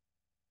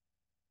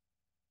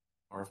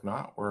 Or if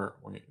not, we're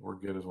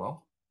good as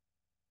well.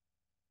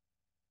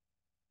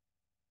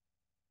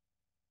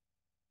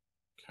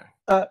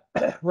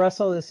 Okay.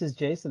 Russell, this is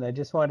Jason. I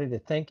just wanted to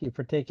thank you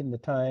for taking the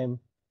time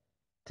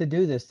to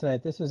do this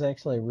tonight. This was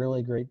actually a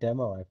really great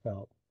demo, I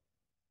felt.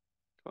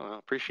 Well,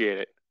 appreciate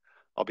it.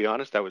 I'll be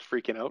honest, I was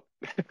freaking out.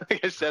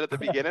 Like I said at the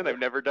beginning, I've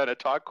never done a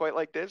talk quite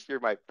like this. You're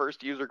my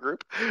first user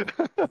group.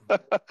 Well,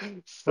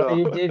 you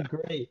So did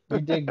great.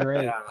 You did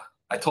great. Yeah.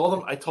 I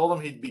told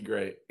him he'd be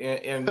great.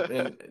 And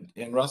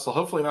Russell,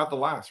 hopefully not the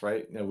last,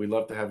 right? You know, we'd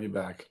love to have you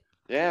back.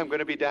 yeah, I'm going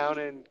to be down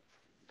in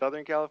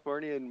Southern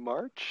California in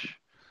March.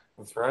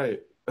 That's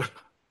right.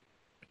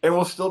 And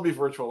we'll still be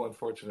virtual,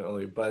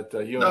 unfortunately, but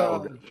you and I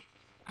will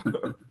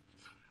go.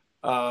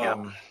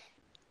 Yeah.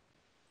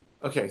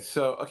 Okay,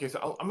 so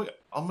I'm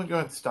gonna go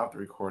ahead and stop the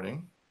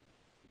recording,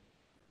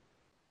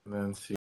 and then see.